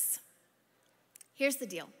Jesus. Here's the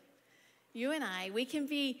deal. You and I, we can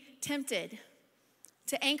be tempted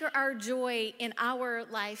to anchor our joy in our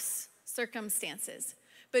life's circumstances.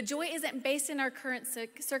 But joy isn't based in our current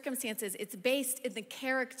circumstances. It's based in the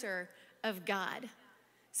character of God.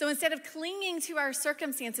 So instead of clinging to our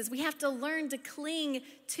circumstances, we have to learn to cling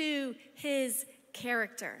to his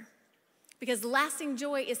character. Because lasting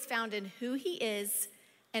joy is found in who he is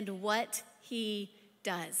and what he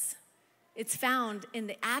does. It's found in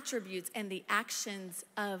the attributes and the actions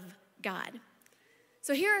of God.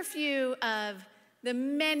 So here are a few of the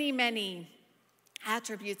many, many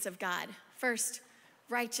attributes of God. First,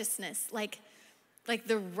 righteousness, like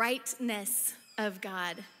the rightness of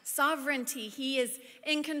God. Sovereignty, he is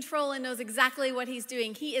in control and knows exactly what he's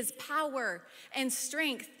doing. He is power and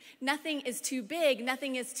strength. Nothing is too big,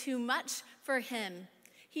 nothing is too much for him.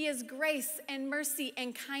 He is grace and mercy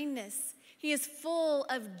and kindness. He is full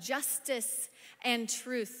of justice and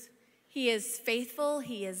truth. He is faithful,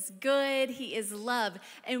 he is good, he is love.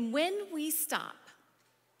 And when we stop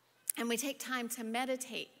and we take time to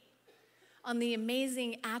meditate on the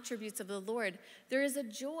amazing attributes of the Lord, there is a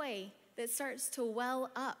joy that starts to well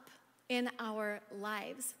up in our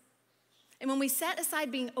lives. And when we set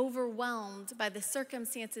aside being overwhelmed by the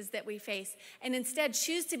circumstances that we face and instead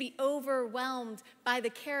choose to be overwhelmed by the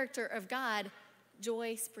character of God,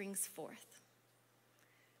 joy springs forth.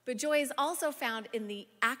 But joy is also found in the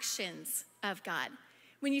actions of God.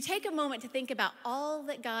 When you take a moment to think about all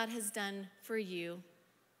that God has done for you,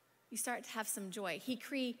 you start to have some joy. He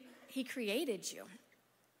created you.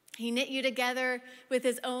 He knit you together with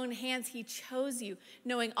his own hands. He chose you,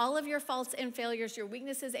 knowing all of your faults and failures, your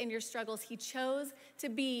weaknesses and your struggles. He chose to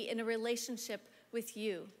be in a relationship with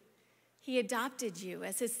you. He adopted you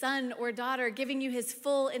as his son or daughter, giving you his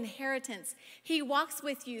full inheritance. He walks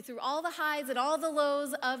with you through all the highs and all the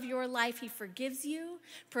lows of your life. He forgives you,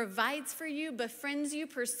 provides for you, befriends you,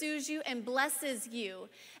 pursues you, and blesses you.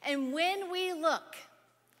 And when we look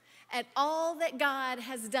at all that God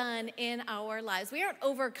has done in our lives, we aren't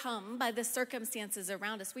overcome by the circumstances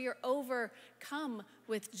around us. We are overcome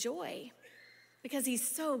with joy because he's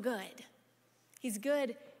so good. He's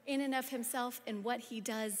good in and of himself, and what he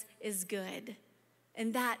does is good.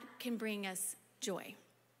 And that can bring us joy.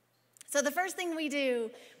 So the first thing we do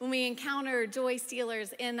when we encounter joy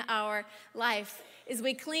stealers in our life is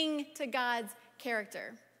we cling to God's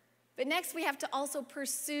character. But next we have to also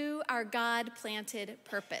pursue our God-planted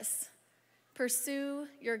purpose. Pursue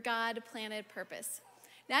your God-planted purpose.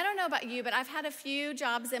 Now, I don't know about you, but I've had a few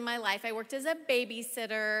jobs in my life. I worked as a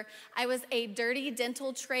babysitter. I was a dirty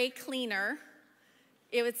dental tray cleaner.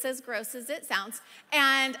 It says gross as it sounds.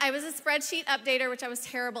 And I was a spreadsheet updater, which I was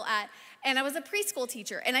terrible at. And I was a preschool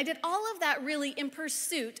teacher. And I did all of that really in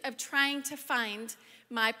pursuit of trying to find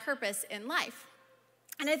my purpose in life.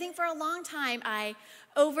 And I think for a long time, I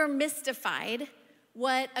over-mystified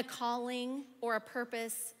what a calling or a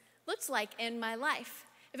purpose looked like in my life.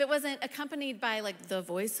 If it wasn't accompanied by like the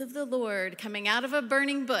voice of the Lord coming out of a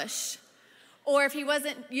burning bush, or if he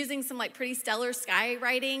wasn't using some like pretty stellar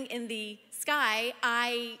skywriting in the sky,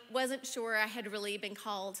 I wasn't sure I had really been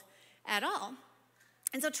called at all.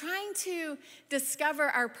 And so trying to discover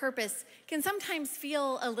our purpose can sometimes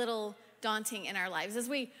feel a little daunting in our lives. As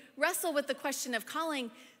we wrestle with the question of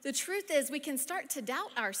calling, the truth is we can start to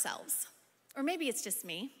doubt ourselves. Or maybe it's just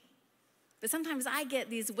me. But sometimes I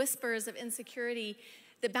get these whispers of insecurity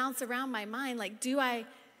that bounce around my mind, like,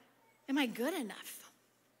 am I good enough?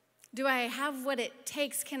 Do I have what it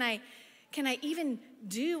takes? Can I even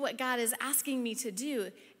do what God is asking me to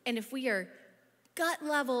do? And if we are gut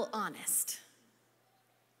level honest,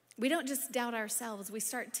 we don't just doubt ourselves, we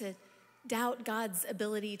start to doubt God's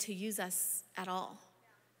ability to use us at all.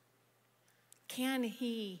 Can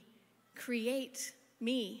he create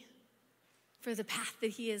me for the path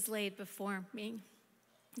that he has laid before me?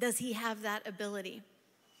 Does he have that ability?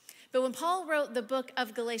 But when Paul wrote the book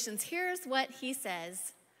of Galatians, here's what he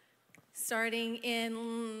says, starting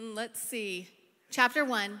in, chapter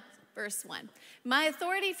 1, verse 1. My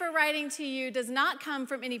authority for writing to you does not come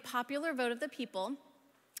from any popular vote of the people,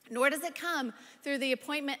 nor does it come through the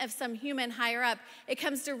appointment of some human higher up. It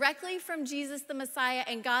comes directly from Jesus the Messiah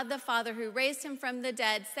and God the Father who raised him from the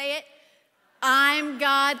dead. Say it, I'm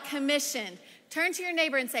God commissioned. Turn to your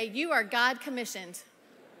neighbor and say, you are God commissioned.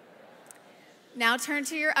 Now turn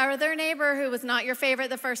to your other neighbor who was not your favorite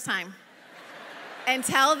the first time and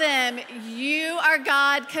tell them, you are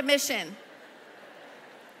God commissioned.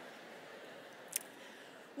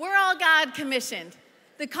 We're all God commissioned.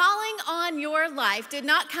 The calling on your life did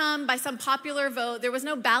not come by some popular vote. There was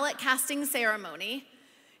no ballot casting ceremony.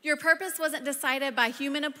 Your purpose wasn't decided by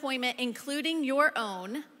human appointment, including your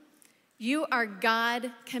own. You are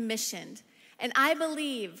God commissioned. And I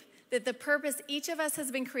believe that the purpose each of us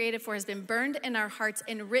has been created for has been burned in our hearts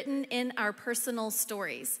and written in our personal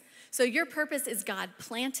stories. So your purpose is God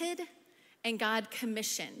planted and God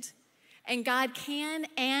commissioned. And God can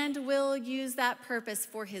and will use that purpose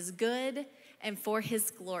for his good and for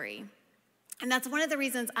his glory. And that's one of the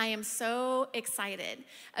reasons I am so excited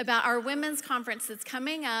about our women's conference that's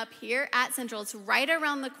coming up here at Central. It's right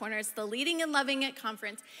around the corner. It's the Leading and Loving It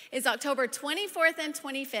conference. It's October 24th and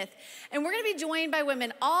 25th. And we're going to be joined by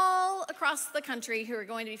women all across the country who are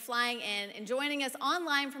going to be flying in and joining us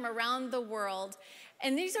online from around the world.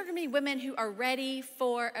 And these are going to be women who are ready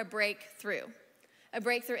for a breakthrough. A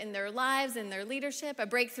breakthrough in their lives, in their leadership, a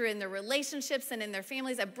breakthrough in their relationships and in their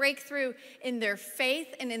families, a breakthrough in their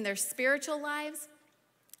faith and in their spiritual lives.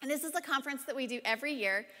 And this is a conference that we do every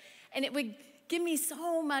year, and it would give me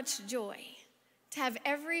so much joy to have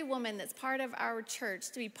every woman that's part of our church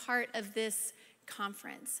to be part of this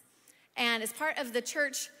conference. And as part of the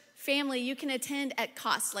church family, you can attend at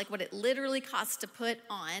cost, like what it literally costs to put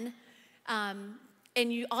on.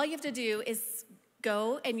 And all you have to do is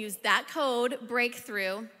go and use that code,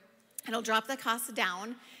 breakthrough. It'll drop the cost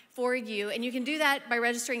down for you. And you can do that by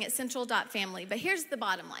registering at central.family. But here's the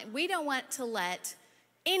bottom line. We don't want to let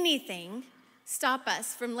anything stop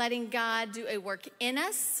us from letting God do a work in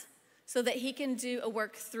us so that he can do a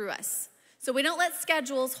work through us. So we don't let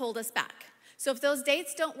schedules hold us back. So if those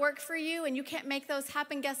dates don't work for you and you can't make those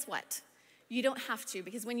happen, guess what? You don't have to,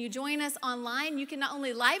 because when you join us online, you can not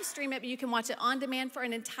only live stream it, but you can watch it on demand for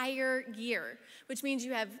an entire year, which means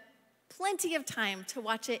you have plenty of time to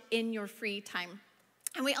watch it in your free time.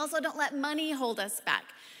 And we also don't let money hold us back,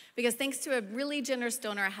 because thanks to a really generous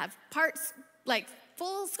donor, I have parts like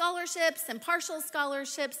full scholarships and partial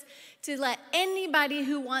scholarships to let anybody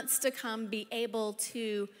who wants to come be able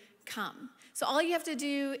to come. So all you have to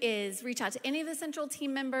do is reach out to any of the Central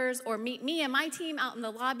team members or meet me and my team out in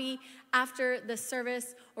the lobby after the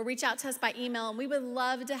service, or reach out to us by email, and we would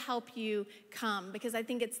love to help you come, because I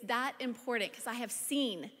think it's that important, because I have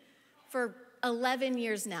seen for 11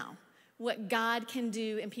 years now what God can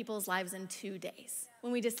do in people's lives in 2 days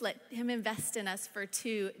when we just let him invest in us for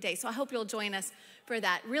 2 days. So I hope you'll join us for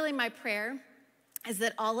that. Really, my prayer is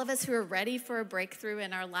that all of us who are ready for a breakthrough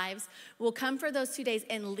in our lives will come for those 2 days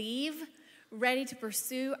and leave ready to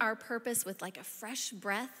pursue our purpose with like a fresh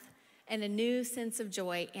breath and a new sense of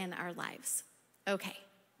joy in our lives. Okay,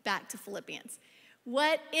 back to Philippians.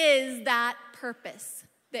 What is that purpose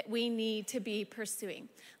that we need to be pursuing?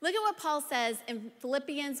 Look at what Paul says in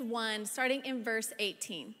Philippians 1, starting in verse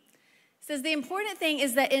 18. It says, the important thing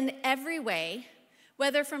is that in every way,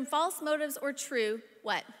 whether from false motives or true,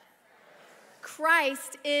 what?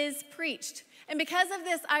 Christ is preached. And because of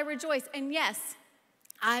this, I rejoice. And yes,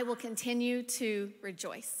 I will continue to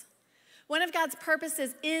rejoice. One of God's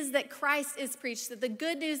purposes is that Christ is preached, that the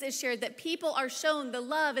good news is shared, that people are shown the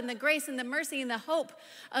love and the grace and the mercy and the hope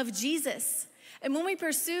of Jesus. And when we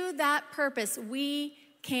pursue that purpose, we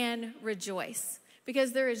can rejoice,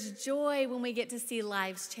 because there is joy when we get to see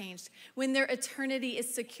lives changed, when their eternity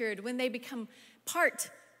is secured, when they become part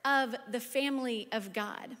of the family of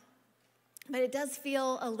God. But it does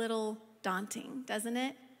feel a little daunting, doesn't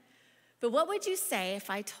it? But what would you say if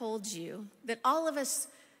I told you that all of us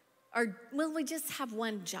we just have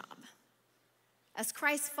one job? As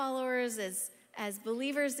Christ followers, as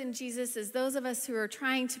believers in Jesus, as those of us who are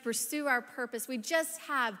trying to pursue our purpose, we just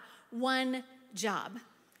have one job.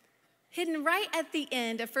 Hidden right at the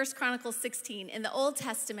end of 1 Chronicles 16 in the Old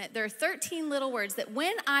Testament, there are 13 little words that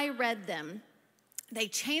when I read them, they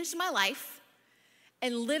changed my life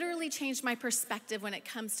and literally changed my perspective when it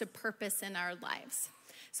comes to purpose in our lives.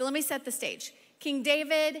 So let me set the stage. King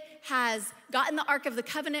David has gotten the Ark of the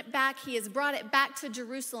Covenant back. He has brought it back to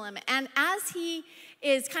Jerusalem. And as he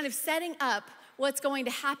is kind of setting up what's going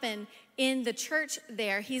to happen in the church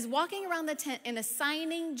there, he's walking around the tent and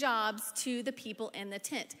assigning jobs to the people in the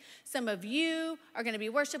tent. Some of you are going to be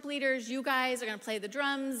worship leaders. You guys are going to play the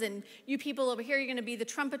drums. And you people over here, you're going to be the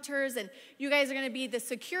trumpeters. And you guys are going to be the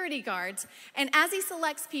security guards. And as he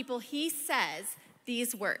selects people, he says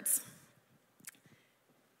these words.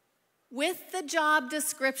 With the job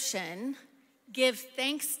description, give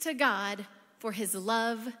thanks to God, for his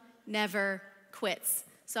love never quits.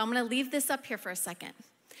 So I'm going to leave this up here for a second.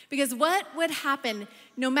 Because what would happen,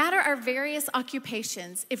 no matter our various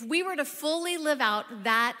occupations, if we were to fully live out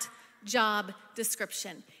that job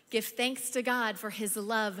description? Give thanks to God, for his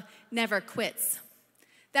love never quits.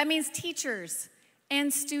 That means teachers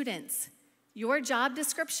and students. Your job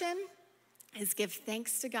description is give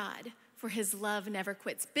thanks to God, for his love never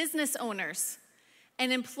quits. Business owners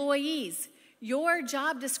and employees, your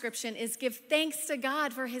job description is give thanks to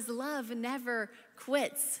God, for his love never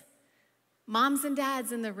quits. Moms and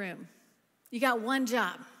dads in the room, you got one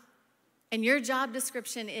job. And your job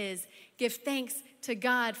description is give thanks to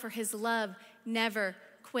God for his love never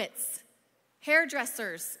quits.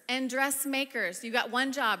 Hairdressers and dressmakers, you got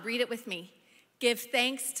one job. Read it with me. Give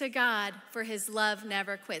thanks to God for his love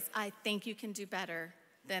never quits. I think you can do better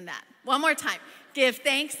than that. One more time. Give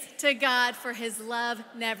thanks to God for his love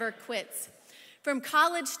never quits. From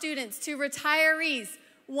college students to retirees,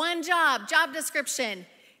 one job description.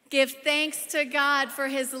 Give thanks to God for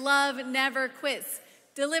his love never quits.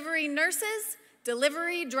 Delivery nurses,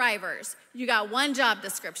 delivery drivers, you got one job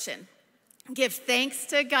description. Give thanks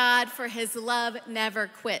to God for his love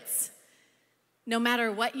never quits. No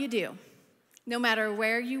matter what you do, no matter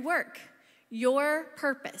where you work, your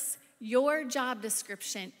purpose, your job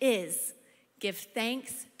description is give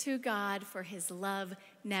thanks to God for his love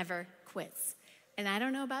never quits. And I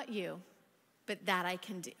don't know about you, but that I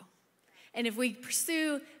can do. And if we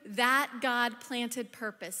pursue that God-planted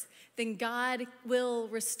purpose, then God will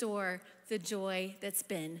restore the joy that's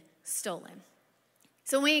been stolen.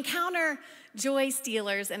 So when we encounter joy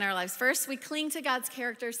stealers in our lives, first, we cling to God's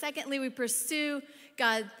character. Secondly, we pursue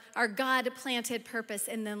our God-planted purpose.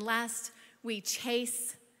 And then last, we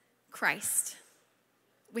chase Christ.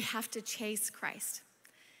 We have to chase Christ.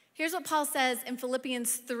 Here's what Paul says in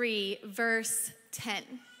Philippians 3, verse 10.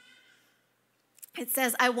 It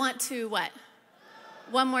says, I want to what?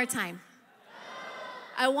 One more time.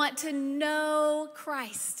 I want to know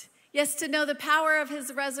Christ. Yes, to know the power of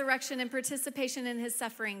his resurrection and participation in his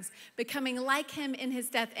sufferings, becoming like him in his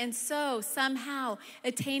death, and so somehow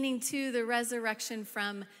attaining to the resurrection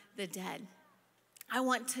from the dead. I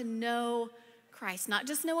want to know Christ, not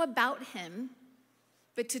just know about him,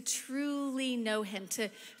 but to truly know him,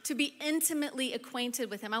 to be intimately acquainted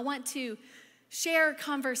with him. I want to share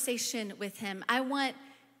conversation with him. I want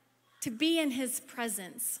to be in his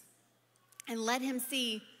presence and let him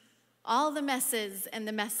see all the messes and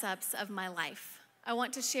the mess-ups of my life. I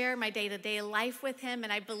want to share my day-to-day life with him,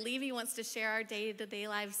 and I believe he wants to share our day-to-day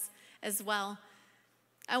lives as well.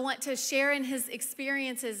 I want to share in his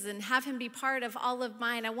experiences and have him be part of all of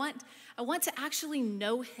mine. I want to actually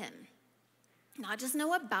know him, not just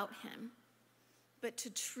know about him, but to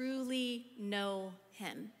truly know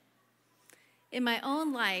him. In my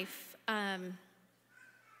own life, I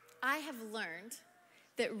have learned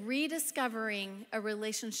that rediscovering a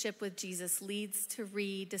relationship with Jesus leads to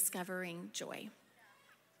rediscovering joy.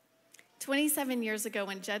 27 years ago,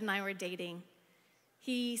 when Judd and I were dating,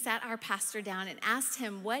 he sat our pastor down and asked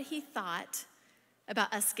him what he thought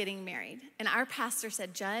about us getting married. And our pastor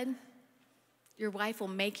said, Judd, your wife will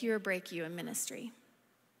make you or break you in ministry.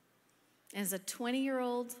 And as a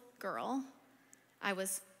 20-year-old girl, I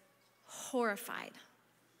was horrified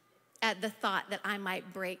at the thought that I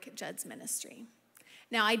might break Judd's ministry.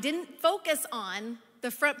 Now, I didn't focus on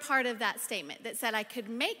the front part of that statement that said I could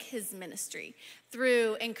make his ministry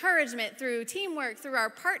through encouragement, through teamwork, through our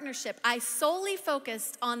partnership. I solely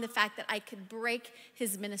focused on the fact that I could break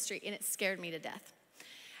his ministry, and it scared me to death.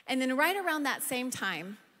 And then right around that same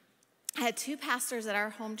time, I had two pastors at our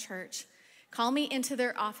home church call me into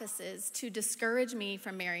their offices to discourage me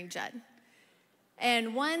from marrying Judd.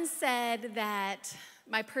 And one said that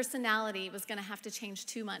my personality was going to have to change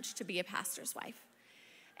too much to be a pastor's wife.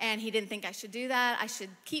 And he didn't think I should do that. I should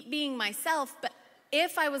keep being myself. But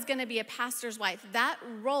if I was going to be a pastor's wife, that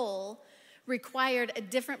role required a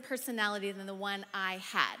different personality than the one I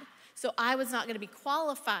had. So I was not going to be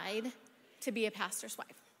qualified to be a pastor's wife.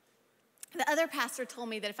 The other pastor told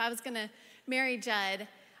me that if I was going to marry Judd,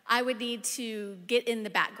 I would need to get in the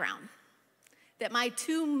background, that my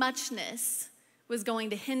too muchness was going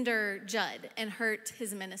to hinder Judd and hurt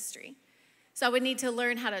his ministry. So I would need to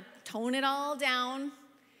learn how to tone it all down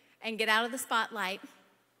and get out of the spotlight.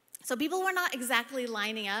 So people were not exactly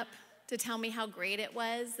lining up to tell me how great it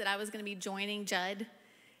was that I was going to be joining Judd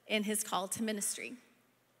in his call to ministry.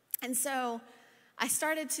 And so I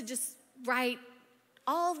started to just write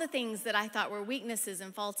all the things that I thought were weaknesses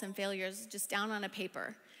and faults and failures just down on a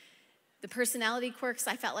paper. The personality quirks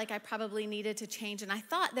I felt like I probably needed to change. And I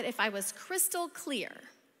thought that if I was crystal clear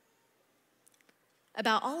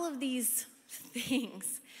about all of these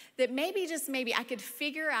things, that maybe, just maybe, I could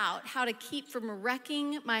figure out how to keep from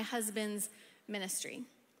wrecking my husband's ministry.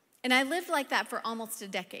 And I lived like that for almost a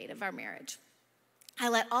decade of our marriage. I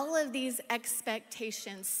let all of these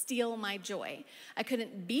expectations steal my joy. I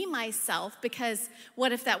couldn't be myself because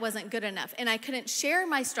what if that wasn't good enough? And I couldn't share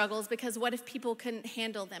my struggles because what if people couldn't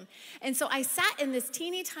handle them? And so I sat in this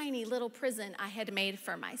teeny tiny little prison I had made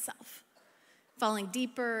for myself, falling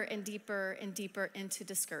deeper and deeper and deeper into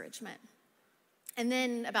discouragement. And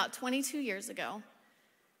then about 22 years ago,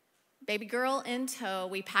 baby girl in tow,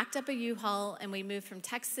 we packed up a U-Haul and we moved from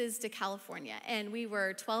Texas to California. And we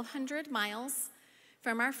were 1,200 miles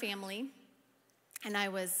from our family. And I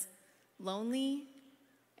was lonely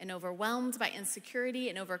and overwhelmed by insecurity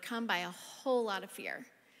and overcome by a whole lot of fear.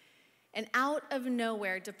 And out of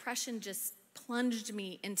nowhere, depression just plunged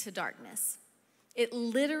me into darkness. It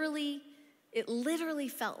literally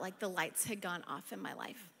felt like the lights had gone off in my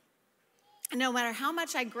life. And no matter how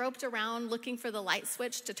much I groped around looking for the light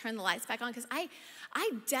switch to turn the lights back on, because I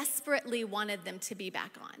desperately wanted them to be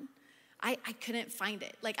back on. I couldn't find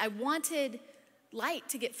it. Like, I wanted light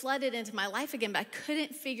to get flooded into my life again, but I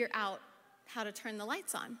couldn't figure out how to turn the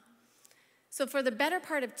lights on. So for the better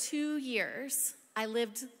part of 2 years, I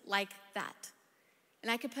lived like that.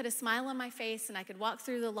 And I could put a smile on my face and I could walk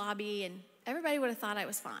through the lobby and everybody would have thought I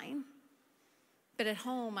was fine. But at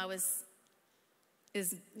home,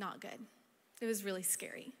 is not good. It was really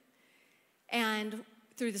scary. And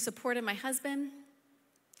through the support of my husband,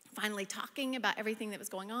 finally talking about everything that was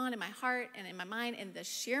going on in my heart and in my mind, and the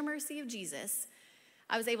sheer mercy of Jesus,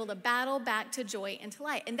 I was able to battle back to joy and to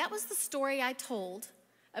light. And that was the story I told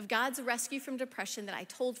of God's rescue from depression that I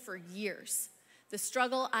told for years. The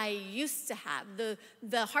struggle I used to have,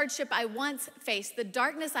 the hardship I once faced, the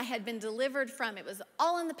darkness I had been delivered from, it was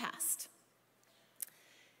all in the past.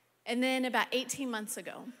 And then about 18 months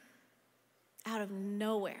ago, out of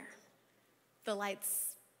nowhere, the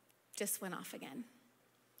lights just went off again.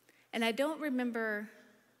 And I don't remember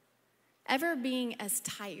ever being as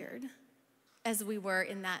tired as we were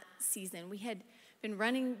in that season. We had been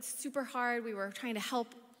running super hard. We were trying to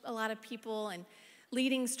help a lot of people and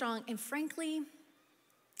leading strong, and frankly,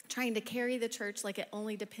 trying to carry the church like it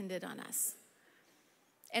only depended on us.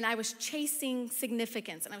 And I was chasing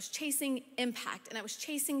significance, and I was chasing impact, and I was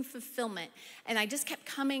chasing fulfillment, and I just kept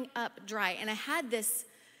coming up dry. And I had this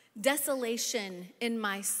desolation in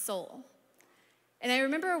my soul. And I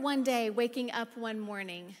remember one day waking up one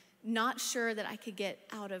morning, not sure that I could get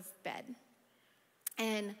out of bed.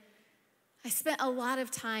 And I spent a lot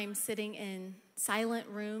of time sitting in silent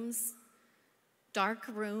rooms, dark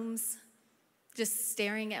rooms, just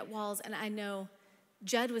staring at walls. And I know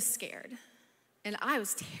Judd was scared. And I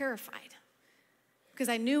was terrified because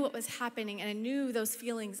I knew what was happening and I knew those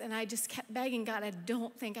feelings, and I just kept begging God, I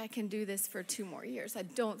don't think I can do this for 2 more years. I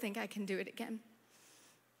don't think I can do it again.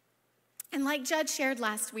 And like Judd shared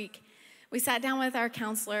last week, we sat down with our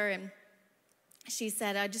counselor and she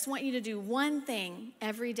said, I just want you to do one thing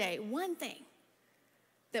every day, one thing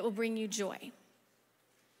that will bring you joy.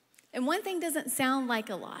 And one thing doesn't sound like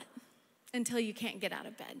a lot until you can't get out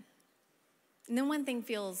of bed. And then one thing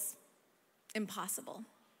feels impossible.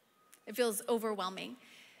 It feels overwhelming.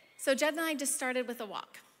 So Jed and I just started with a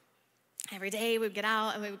walk. Every day we would get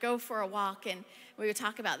out and we would go for a walk, and we would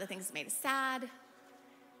talk about the things that made us sad.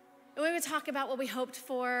 And we would talk about what we hoped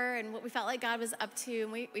for and what we felt like God was up to,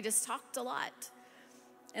 and we just talked a lot.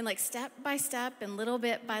 And like step by step and little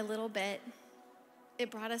bit by little bit,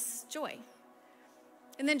 it brought us joy.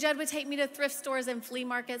 And then Jed would take me to thrift stores and flea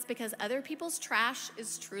markets because other people's trash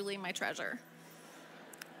is truly my treasure.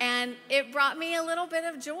 And it brought me a little bit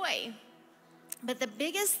of joy. But the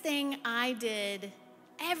biggest thing I did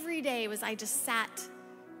every day was I just sat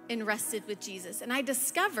and rested with Jesus. And I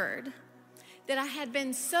discovered that I had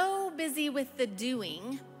been so busy with the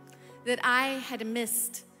doing that I had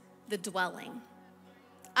missed the dwelling.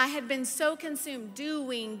 I had been so consumed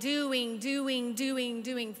doing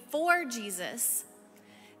for Jesus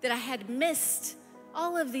that I had missed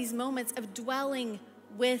all of these moments of dwelling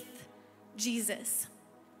with Jesus.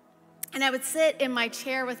 And I would sit in my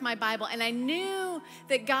chair with my Bible, and I knew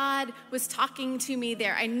that God was talking to me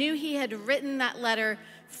there. I knew he had written that letter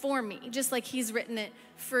for me, just like he's written it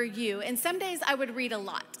for you. And some days I would read a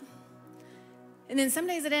lot. And then some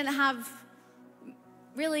days I didn't have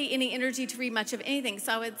really any energy to read much of anything.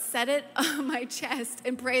 So I would set it on my chest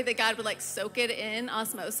and pray that God would like soak it in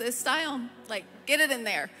osmosis style, like get it in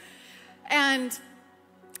there. And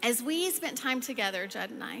as we spent time together,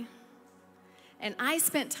 Judd and I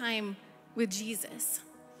spent time with Jesus,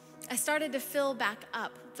 I started to fill back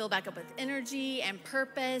up with energy and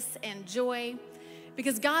purpose and joy,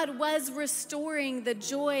 because God was restoring the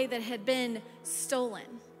joy that had been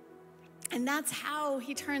stolen. And that's how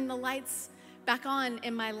he turned the lights back on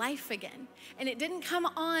in my life again. And it didn't come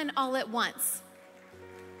on all at once.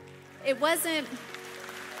 It wasn't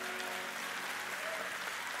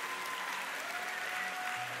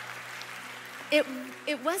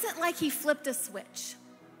like he flipped a switch.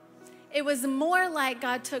 It was more like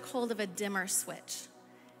God took hold of a dimmer switch,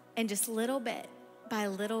 and just little bit by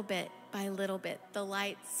little bit by little bit, the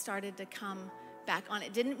lights started to come back on.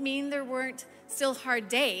 It didn't mean there weren't still hard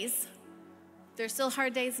days. There's still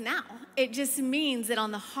hard days now. It just means that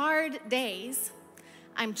on the hard days,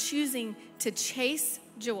 I'm choosing to chase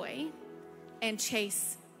joy and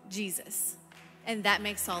chase Jesus. And that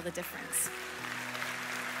makes all the difference.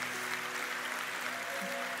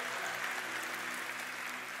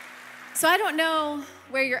 So I don't know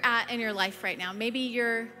where you're at in your life right now. Maybe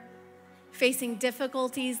you're facing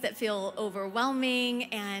difficulties that feel overwhelming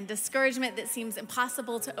and discouragement that seems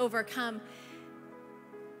impossible to overcome.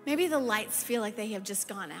 Maybe the lights feel like they have just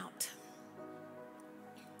gone out.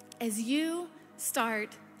 As you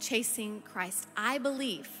start chasing Christ, I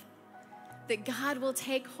believe that God will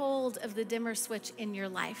take hold of the dimmer switch in your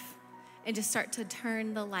life and just start to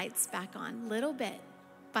turn the lights back on little bit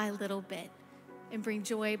by little bit and bring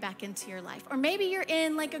joy back into your life. Or maybe you're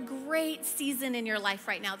in like a great season in your life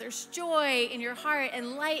right now. There's joy in your heart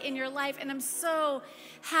and light in your life, and I'm so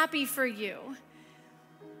happy for you.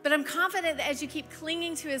 But I'm confident that as you keep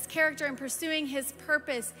clinging to his character and pursuing his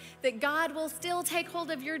purpose, that God will still take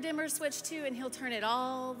hold of your dimmer switch too, and he'll turn it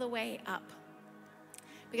all the way up.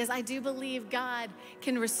 Because I do believe God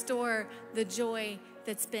can restore the joy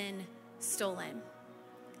that's been stolen.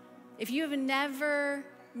 If you have never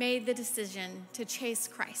made the decision to chase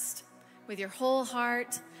Christ with your whole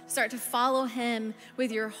heart, start to follow him with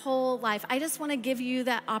your whole life, I just want to give you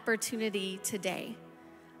that opportunity today.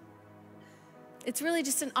 It's really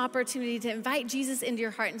just an opportunity to invite Jesus into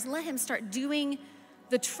your heart and to let him start doing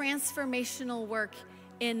the transformational work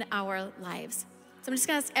in our lives. So I'm just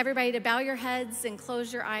going to ask everybody to bow your heads and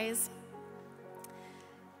close your eyes.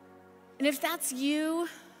 And if that's you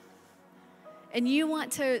and you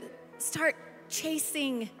want to start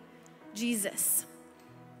chasing Jesus,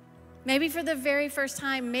 maybe for the very first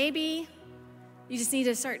time, maybe you just need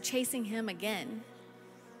to start chasing him again.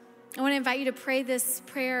 I want to invite you to pray this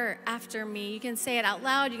prayer after me. You can say it out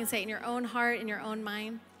loud. You can say it in your own heart, in your own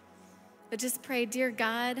mind. But just pray, dear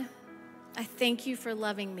God, I thank you for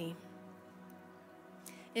loving me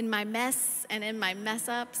in my mess and in my mess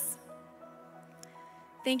ups.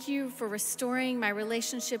 Thank you for restoring my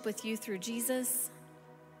relationship with you through Jesus.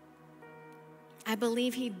 I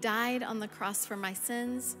believe he died on the cross for my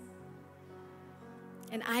sins,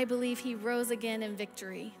 and I believe he rose again in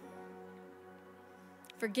victory.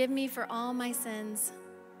 Forgive me for all my sins.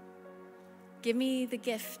 Give me the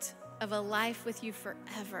gift of a life with you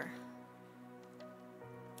forever,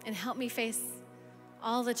 and help me face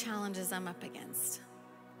all the challenges I'm up against.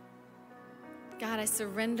 God, I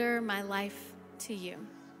surrender my life to you.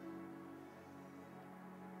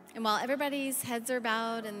 And while everybody's heads are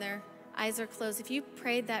bowed and their eyes are closed, if you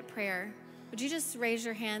prayed that prayer, would you just raise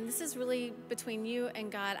your hand? This is really between you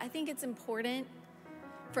and God. I think it's important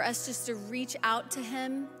for us just to reach out to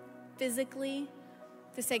him physically,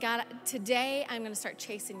 to say, God, today I'm going to start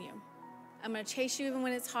chasing you. I'm going to chase you even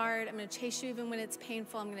when it's hard. I'm going to chase you even when it's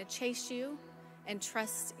painful. I'm going to chase you and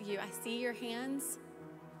trust you. I see your hands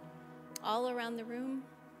all around the room.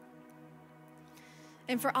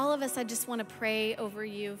 And for all of us, I just want to pray over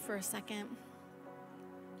you for a second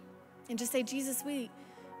and just say, Jesus, we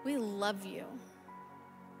love you.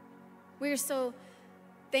 We are so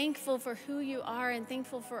thankful for who you are and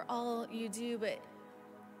thankful for all you do, but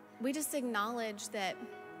we just acknowledge that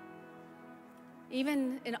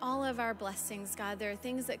even in all of our blessings, God, there are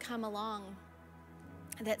things that come along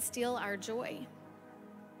that steal our joy.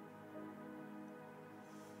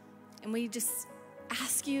 And we just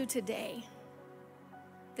ask you today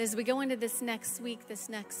that as we go into this next week, this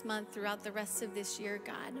next month, throughout the rest of this year,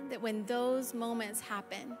 God, that when those moments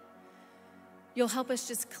happen, you'll help us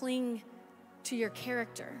just cling to your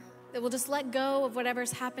character, that we'll just let go of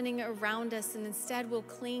whatever's happening around us, and instead we'll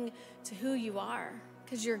cling to who you are,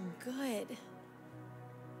 because you're good,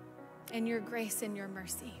 and your grace and your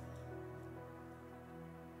mercy.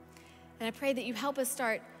 And I pray that you help us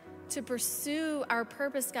start to pursue our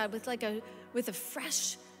purpose, God, with a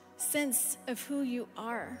fresh sense of who you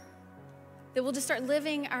are. That we'll just start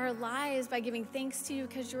living our lives by giving thanks to you,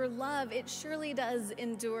 because your love, it surely does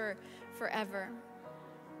endure forever.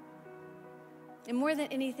 And more than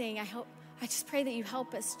anything, I just pray that you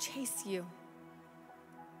help us chase you.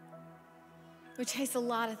 We chase a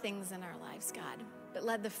lot of things in our lives, God, but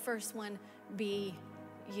let the first one be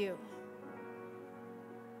you.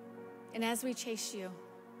 And as we chase you,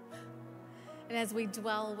 and as we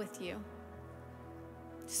dwell with you,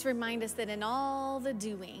 just remind us that in all the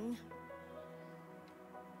doing,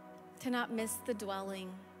 to not miss the dwelling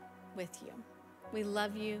with you. We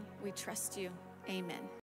love you. We trust you. Amen.